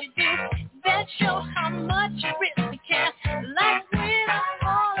things you do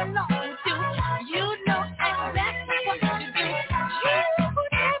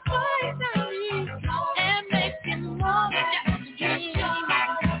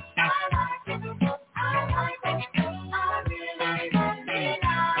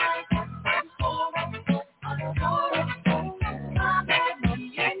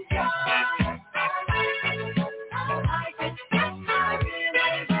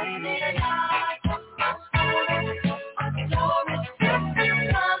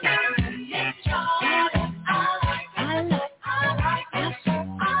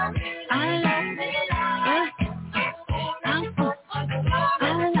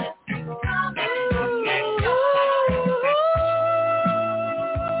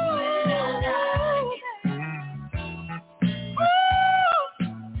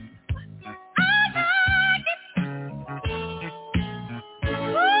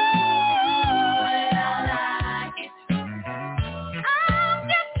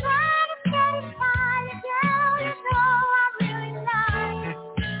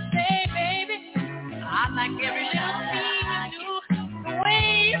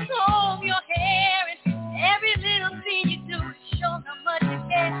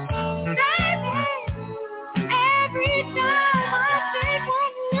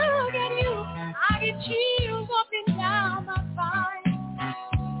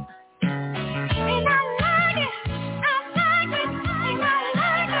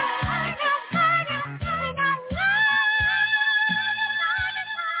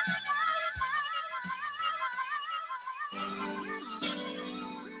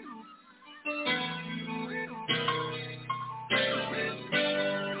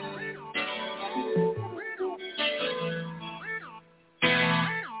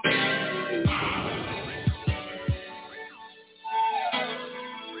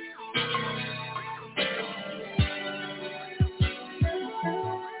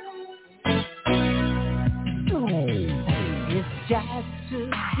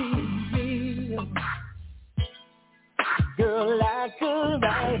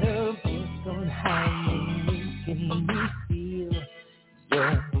write a book on how you're making me feel.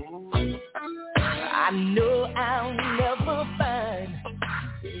 Yeah. I know I'll never find,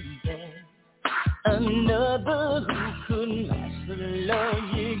 baby, another who could match the love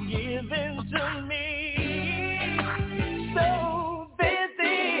you're giving to me. So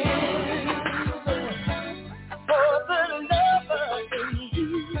busy for the lover in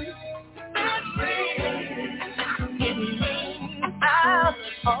you. It means I'll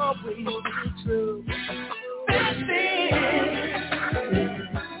always be true.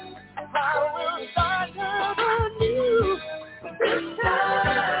 I will start loving you this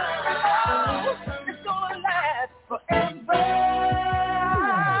time. It's gonna last forever.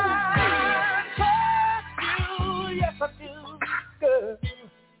 I trust you, yes I do, girl.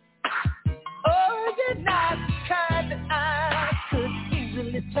 Oh, you're not the kind that I could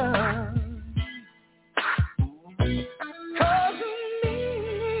easily turn. 'Cause the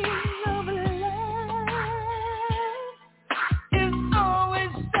meaning of life is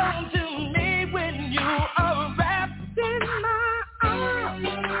always shown to me when you are wrapped in my arms.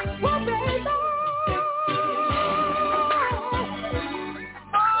 Oh, baby,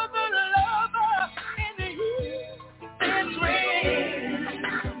 for the lover in you, it's real.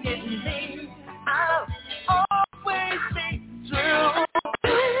 It means I'll always be true.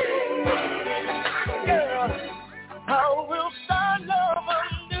 Girl, I will start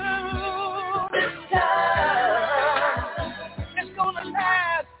loving you this time. It's gonna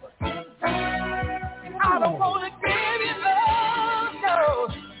last. I don't wanna give you love, no.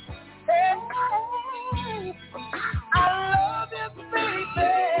 Hey, I love you,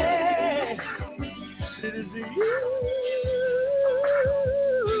 baby. It is you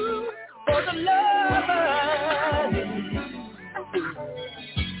for the lover.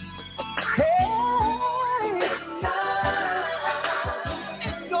 Hey.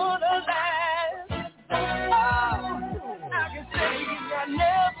 It's gonna last. Oh, I can say I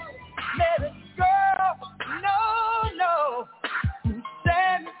never let it go. No.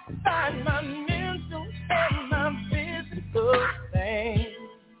 Satisfied my mental and my physical thing.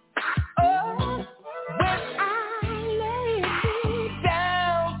 Oh, when I lay me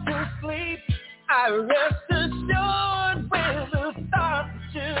down to sleep, I rest assured with the thought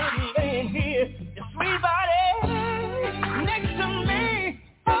that you're laying here, your sweet body next to me.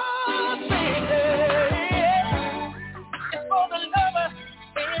 Oh, baby, it's for the lover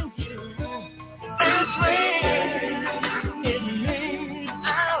in you. It's real. It means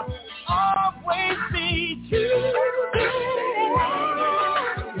I'll always be true.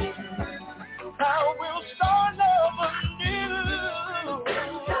 I will start loving you.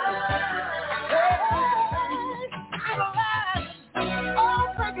 Oh,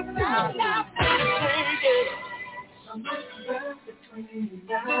 break it down now, baby. So much love between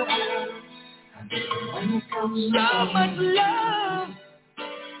us. So much love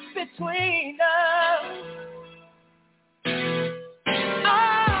between us.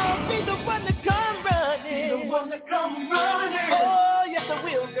 I'll be the one to come running. Oh, yes I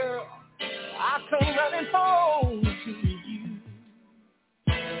will, girl. I'll come running home to you.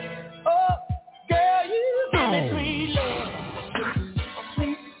 Oh, girl, you give me sweet love.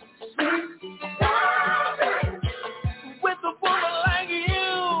 Sweet love. With a woman like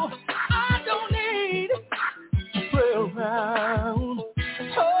you, I don't need to play around.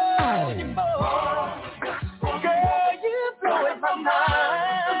 Oh, you boy, girl, you blowing my mind.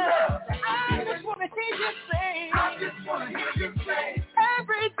 I just wanna hear you say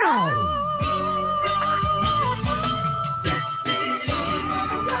every time.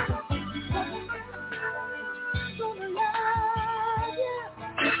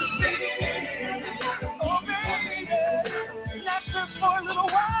 For a little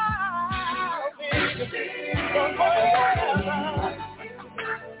while, baby, but forever.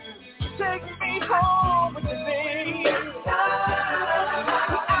 Take me home with you, baby.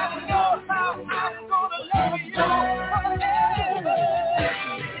 I know how I'm gonna love you forever.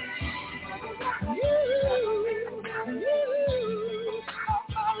 You,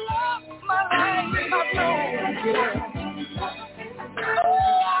 my love, my life, my soul.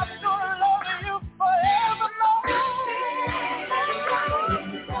 Oh, I'm gonna love you forevermore.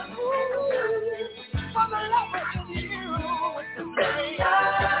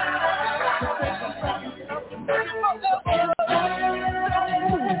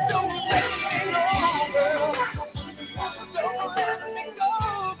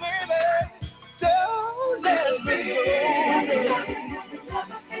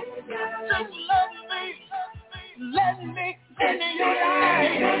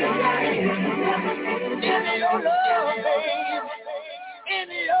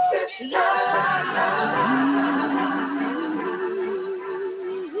 Let's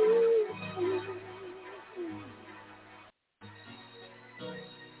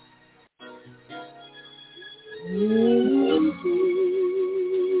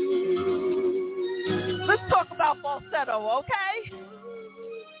talk about falsetto, okay?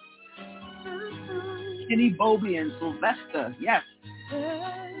 Kenny Bobby and Sylvester, yes.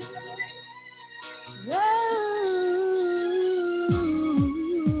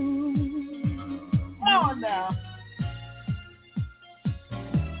 Come on now.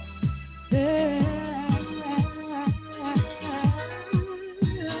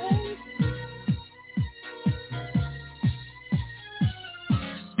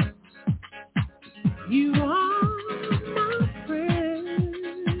 You are my friend.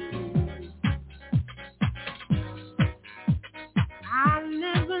 I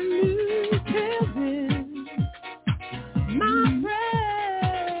never knew till then. My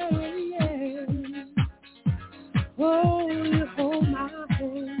friend, yeah. Oh, you hold my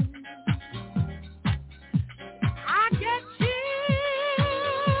hand. I get chills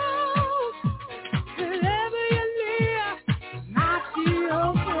whenever you're near. I feel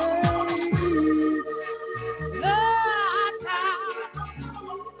okay.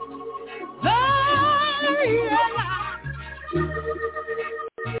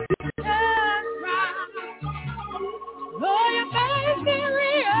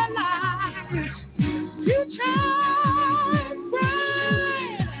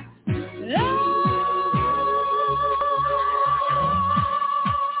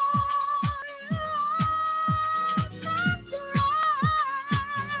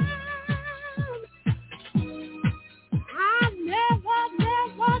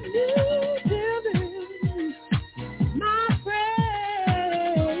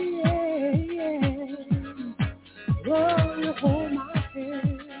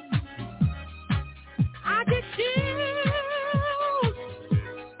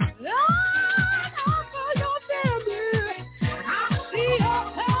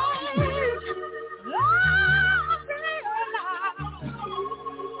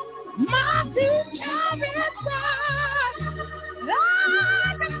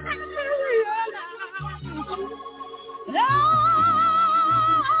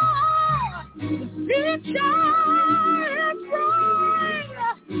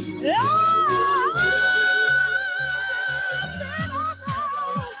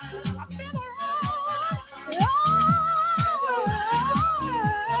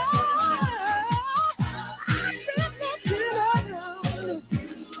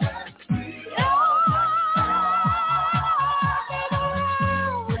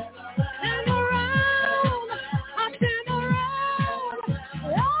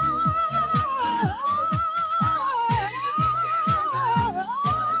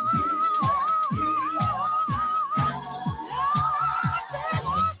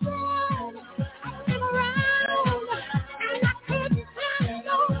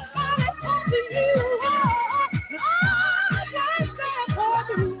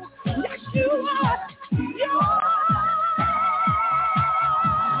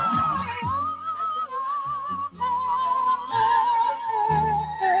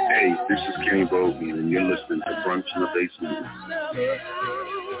 Hey, this is Kenny Bobby, and you're listening to Brunch in the Basement.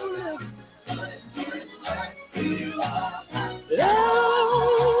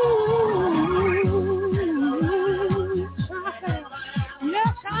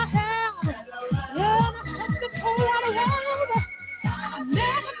 Yes, I have. Love, I took the cold out of love. I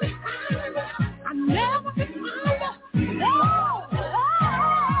never been kinder. No.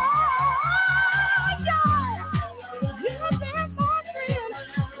 You've been my friend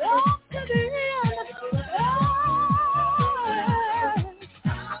up to the end.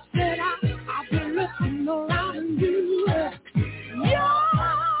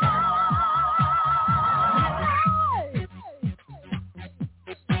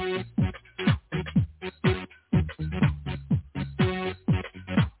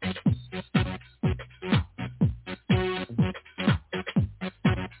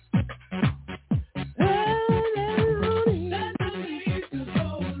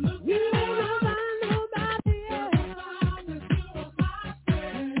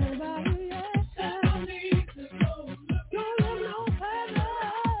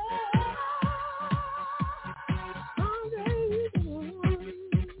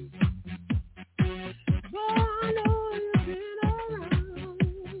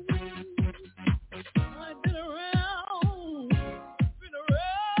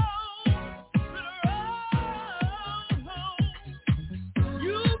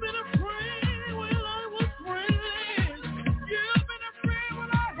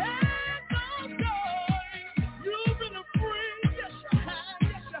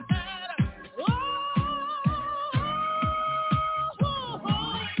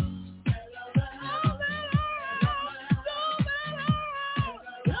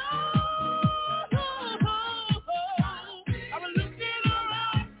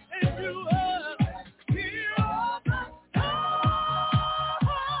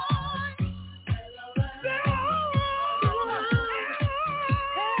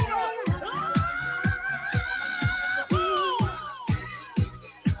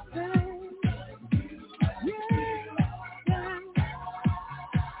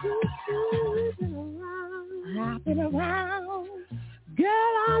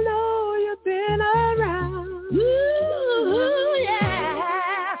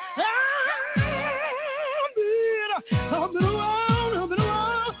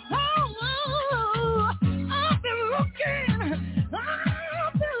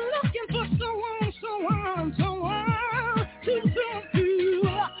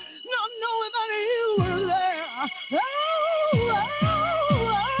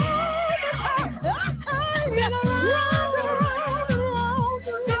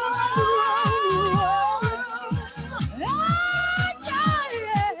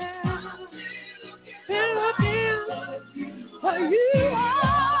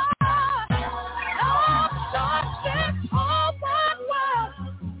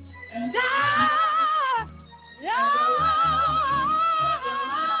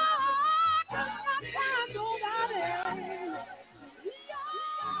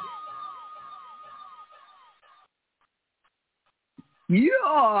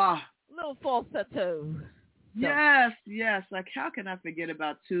 Yeah. Little falsetto. Yes. Like, how can I forget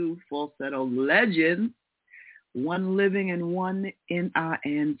about two falsetto legends? One living and one in our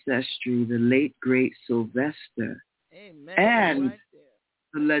ancestry, the late, great Sylvester. Amen. And right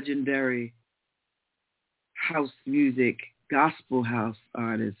the legendary house music, gospel house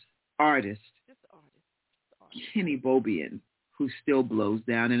artist, Kenny Bobian, who still blows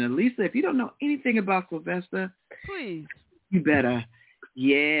down. And Elisa, if you don't know anything about Sylvester, please, you better,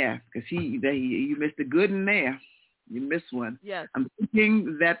 because you missed a good one there. You missed one. Yes. I'm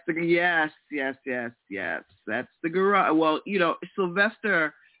thinking that's the, yes. That's the garage. Well,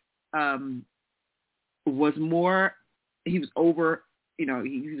 Sylvester was more, he was over, he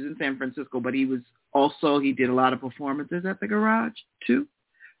was in San Francisco, but he did a lot of performances at the garage too.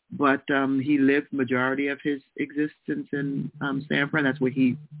 But he lived majority of his existence in San Fran. That's where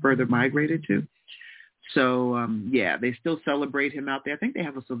he further migrated to. So, they still celebrate him out there. I think they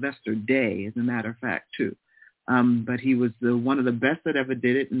have a Sylvester Day, as a matter of fact, too. But he was one of the best that ever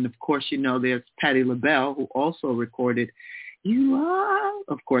did it. And, of course, there's Patti LaBelle, who also recorded You Are,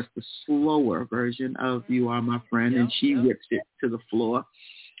 of course, the slower version of You Are My Friend, and she rips it to the floor.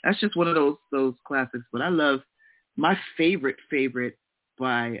 That's just one of those classics. But I love my favorite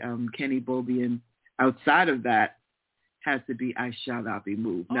by Kenny Bobian outside of that has to be I Shall Not Be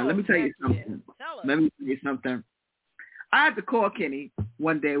Moved. Now, let me tell you something. I had to call Kenny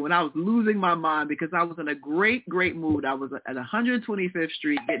one day when I was losing my mind because I was in a great, great mood. I was at 125th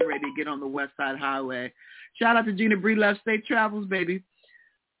Street getting ready to get on the West Side Highway. Shout out to Gina Breedlove, safe travels, baby.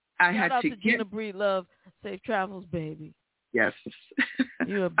 Shout out to Gina Breedlove, safe travels, baby. Yes.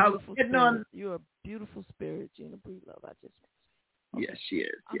 You're a beautiful spirit. You're a beautiful spirit, Gina Breedlove. Okay. Yes, she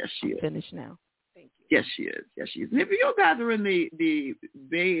is. Yes, she is. Finished now. Thank you. Yes, she is. Yes, she is. And if you guys are in the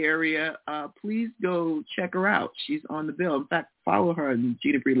Bay Area, please go check her out. She's on the bill. In fact, follow her on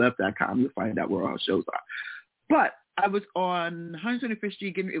GinaBreedlove.com. You'll find out where all shows are. But I was on 125th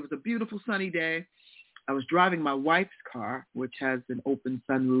Street. It was a beautiful sunny day. I was driving my wife's car, which has an open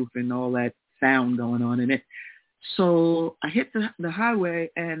sunroof and all that sound going on in it. So I hit the highway,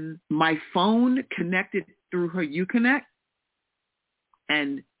 and my phone connected through her Uconnect,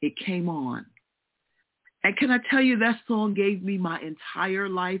 and it came on. And can I tell you, that song gave me my entire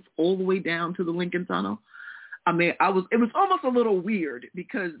life all the way down to the Lincoln Tunnel. I mean, it was almost a little weird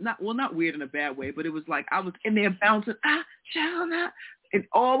because not weird in a bad way, but it was like I was in there bouncing, shall not, and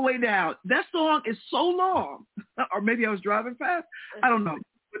all the way down. That song is so long, or maybe I was driving fast. I don't know.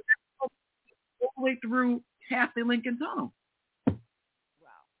 But that song all the way through half the Lincoln Tunnel. Wow.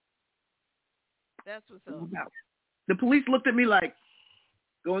 That's what's up. The police looked at me like,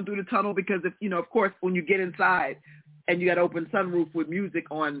 going through the tunnel, because of course, when you get inside and you got open sunroof with music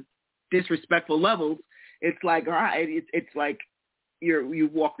on disrespectful levels, it's like, all right, it's like you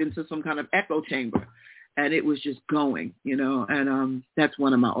walked into some kind of echo chamber, and it was just going, and that's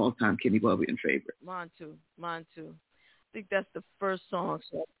one of my all-time Kenny Bobian favorites. Mine too. I think that's the first song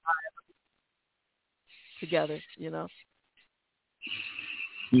together,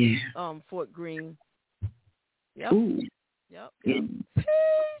 Yeah. Fort Greene. Yep. Ooh. Yep. Peace.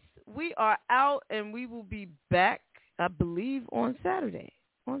 We are out, and we will be back, I believe, on Saturday.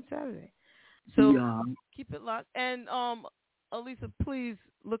 So keep it locked. And Elisa, please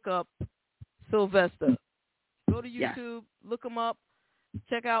look up Sylvester. Go to YouTube, look him up,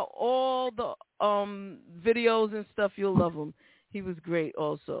 check out all the videos and stuff. You'll love him. He was great,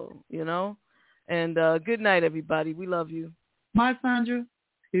 also. And good night, everybody. We love you. Bye, Sandra.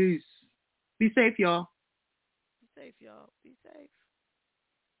 Peace. Be safe, y'all. Be safe.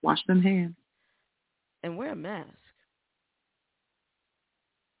 Wash them hands. And wear a mask.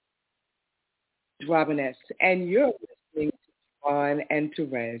 Robinette, and you're listening to JaVonne and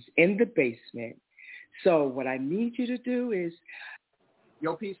Terez in the basement. So what I need you to do is,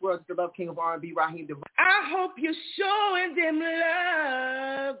 yo, peace, world, the love king of R&B, Raheem DeVine. I hope you're showing them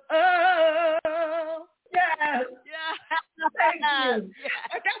love. Oh, yeah. Thank you.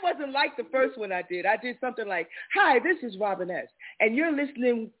 That wasn't like the first one I did. I did something like, hi, this is Robinette, and you're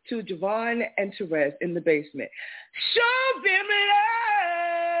listening to JaVonne and Terez in the basement. Show them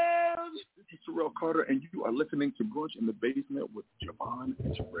love. This is Terrell Carter, and you are listening to Brunch in the Basement with JaVonne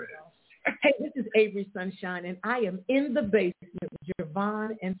and Terez. Hey, this is Avery Sunshine, and I am in the basement with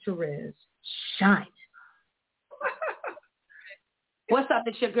JaVonne and Terez. Shine. What's up?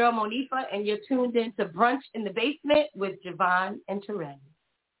 It's your girl, Monifa, and you're tuned in to Brunch in the Basement with JaVonne and Terez.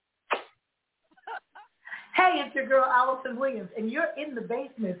 Hey, it's your girl, Allison Williams, and you're in the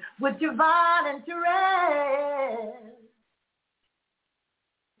basement with JaVonne and Terez.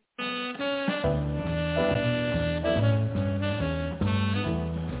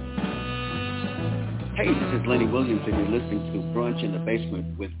 Hey, this is Lenny Williams, and you're listening to Brunch in the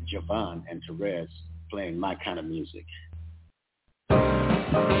Basement with JaVonne and Terez, playing my kind of music.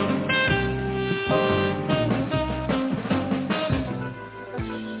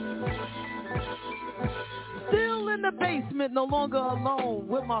 Still in the basement, no longer alone,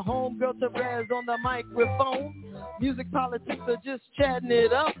 with my homegirl Terez on the microphone. Music politics are just chatting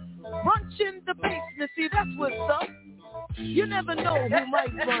it up. Brunch in the basement, see that's what's up. You never know who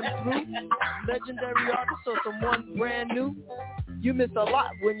might run through. Legendary artists or someone brand new. You miss a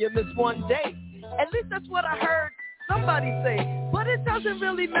lot when you miss one day. At least that's what I heard somebody say. But it doesn't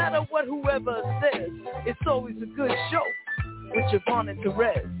really matter what whoever says. It's always a good show with JaVonne and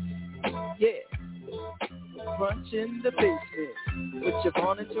Terez. Yeah. Brunch in the basement with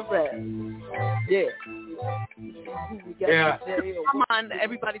JaVonne and Terez. Yeah. We got come on,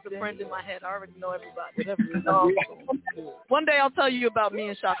 everybody's a friend in my head. I already know everybody. One day I'll tell you about me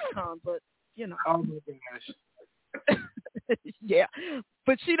and Shaka Khan, but you know. Oh my gosh. Yeah,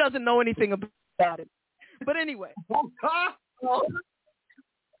 but she doesn't know anything about it. But anyway.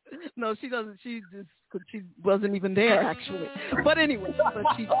 No, she doesn't. She wasn't even there actually. But anyway, but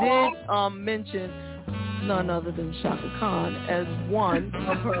she did mention none other than Shaka Khan as one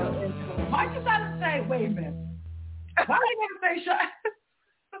of her influences. Why you gotta say? Wait a minute. Why do you gotta say Shaka?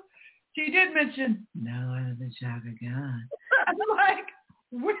 She did mention no other than Shaka Khan. I'm like,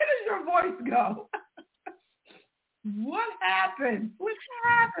 where does your voice go? What happened? What's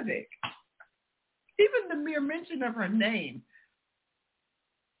happening? Even the mere mention of her name.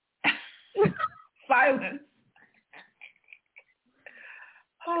 Silence.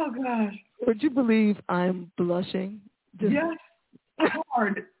 Oh gosh. Would you believe I'm blushing? Yes.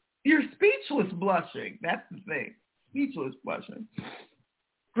 Hard. You're speechless blushing. That's the thing. Speechless blushing.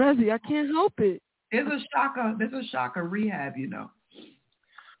 Rezzy, I can't help it. There's a Shaka rehab, you know.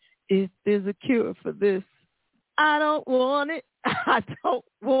 If there's a cure for this, I don't want it. I don't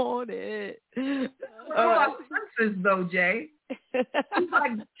want it. Princess though, Jay. She's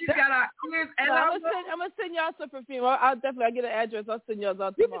like, she got our ears. And I'm gonna send y'all some perfume. I'll definitely get an address. I'll send y'all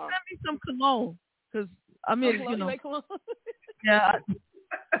out tomorrow. You can send me some cologne, because I mean, cologne, you know. cologne? Yeah.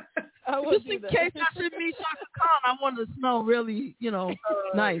 Just in case I should meet Shaka Khan, I want to smell really, you know,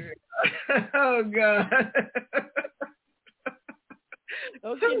 nice. Oh God.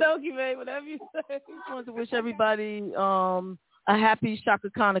 Okie dokie, man. Whatever you say. I just want to wish everybody a happy Shaka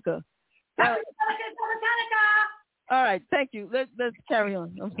Hanukkah. All right, thank you. Let's carry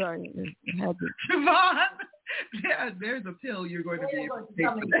on. I'm sorry. JaVonne, yeah, there's a pill you're going to be able to take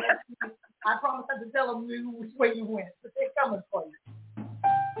for that. I promise not to tell them which way you went, but they're coming for you.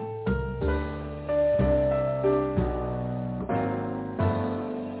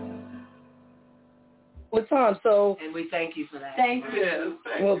 What time? So. And we thank you for that. Thank you.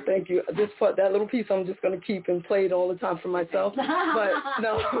 Well, thank you. This part, that little piece, I'm just going to keep and play it all the time for myself. But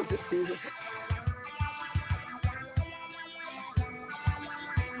no, I'm just teasing.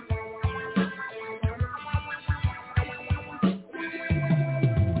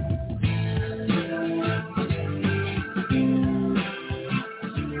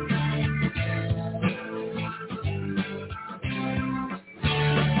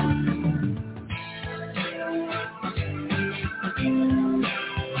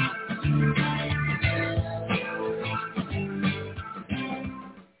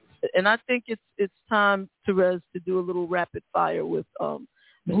 And I think it's time, Terez, to do a little rapid fire with Mr.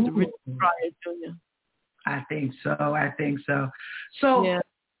 Richard Pryor Jr. I think so. So, yeah.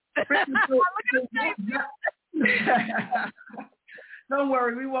 Don't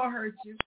worry, we won't hurt you.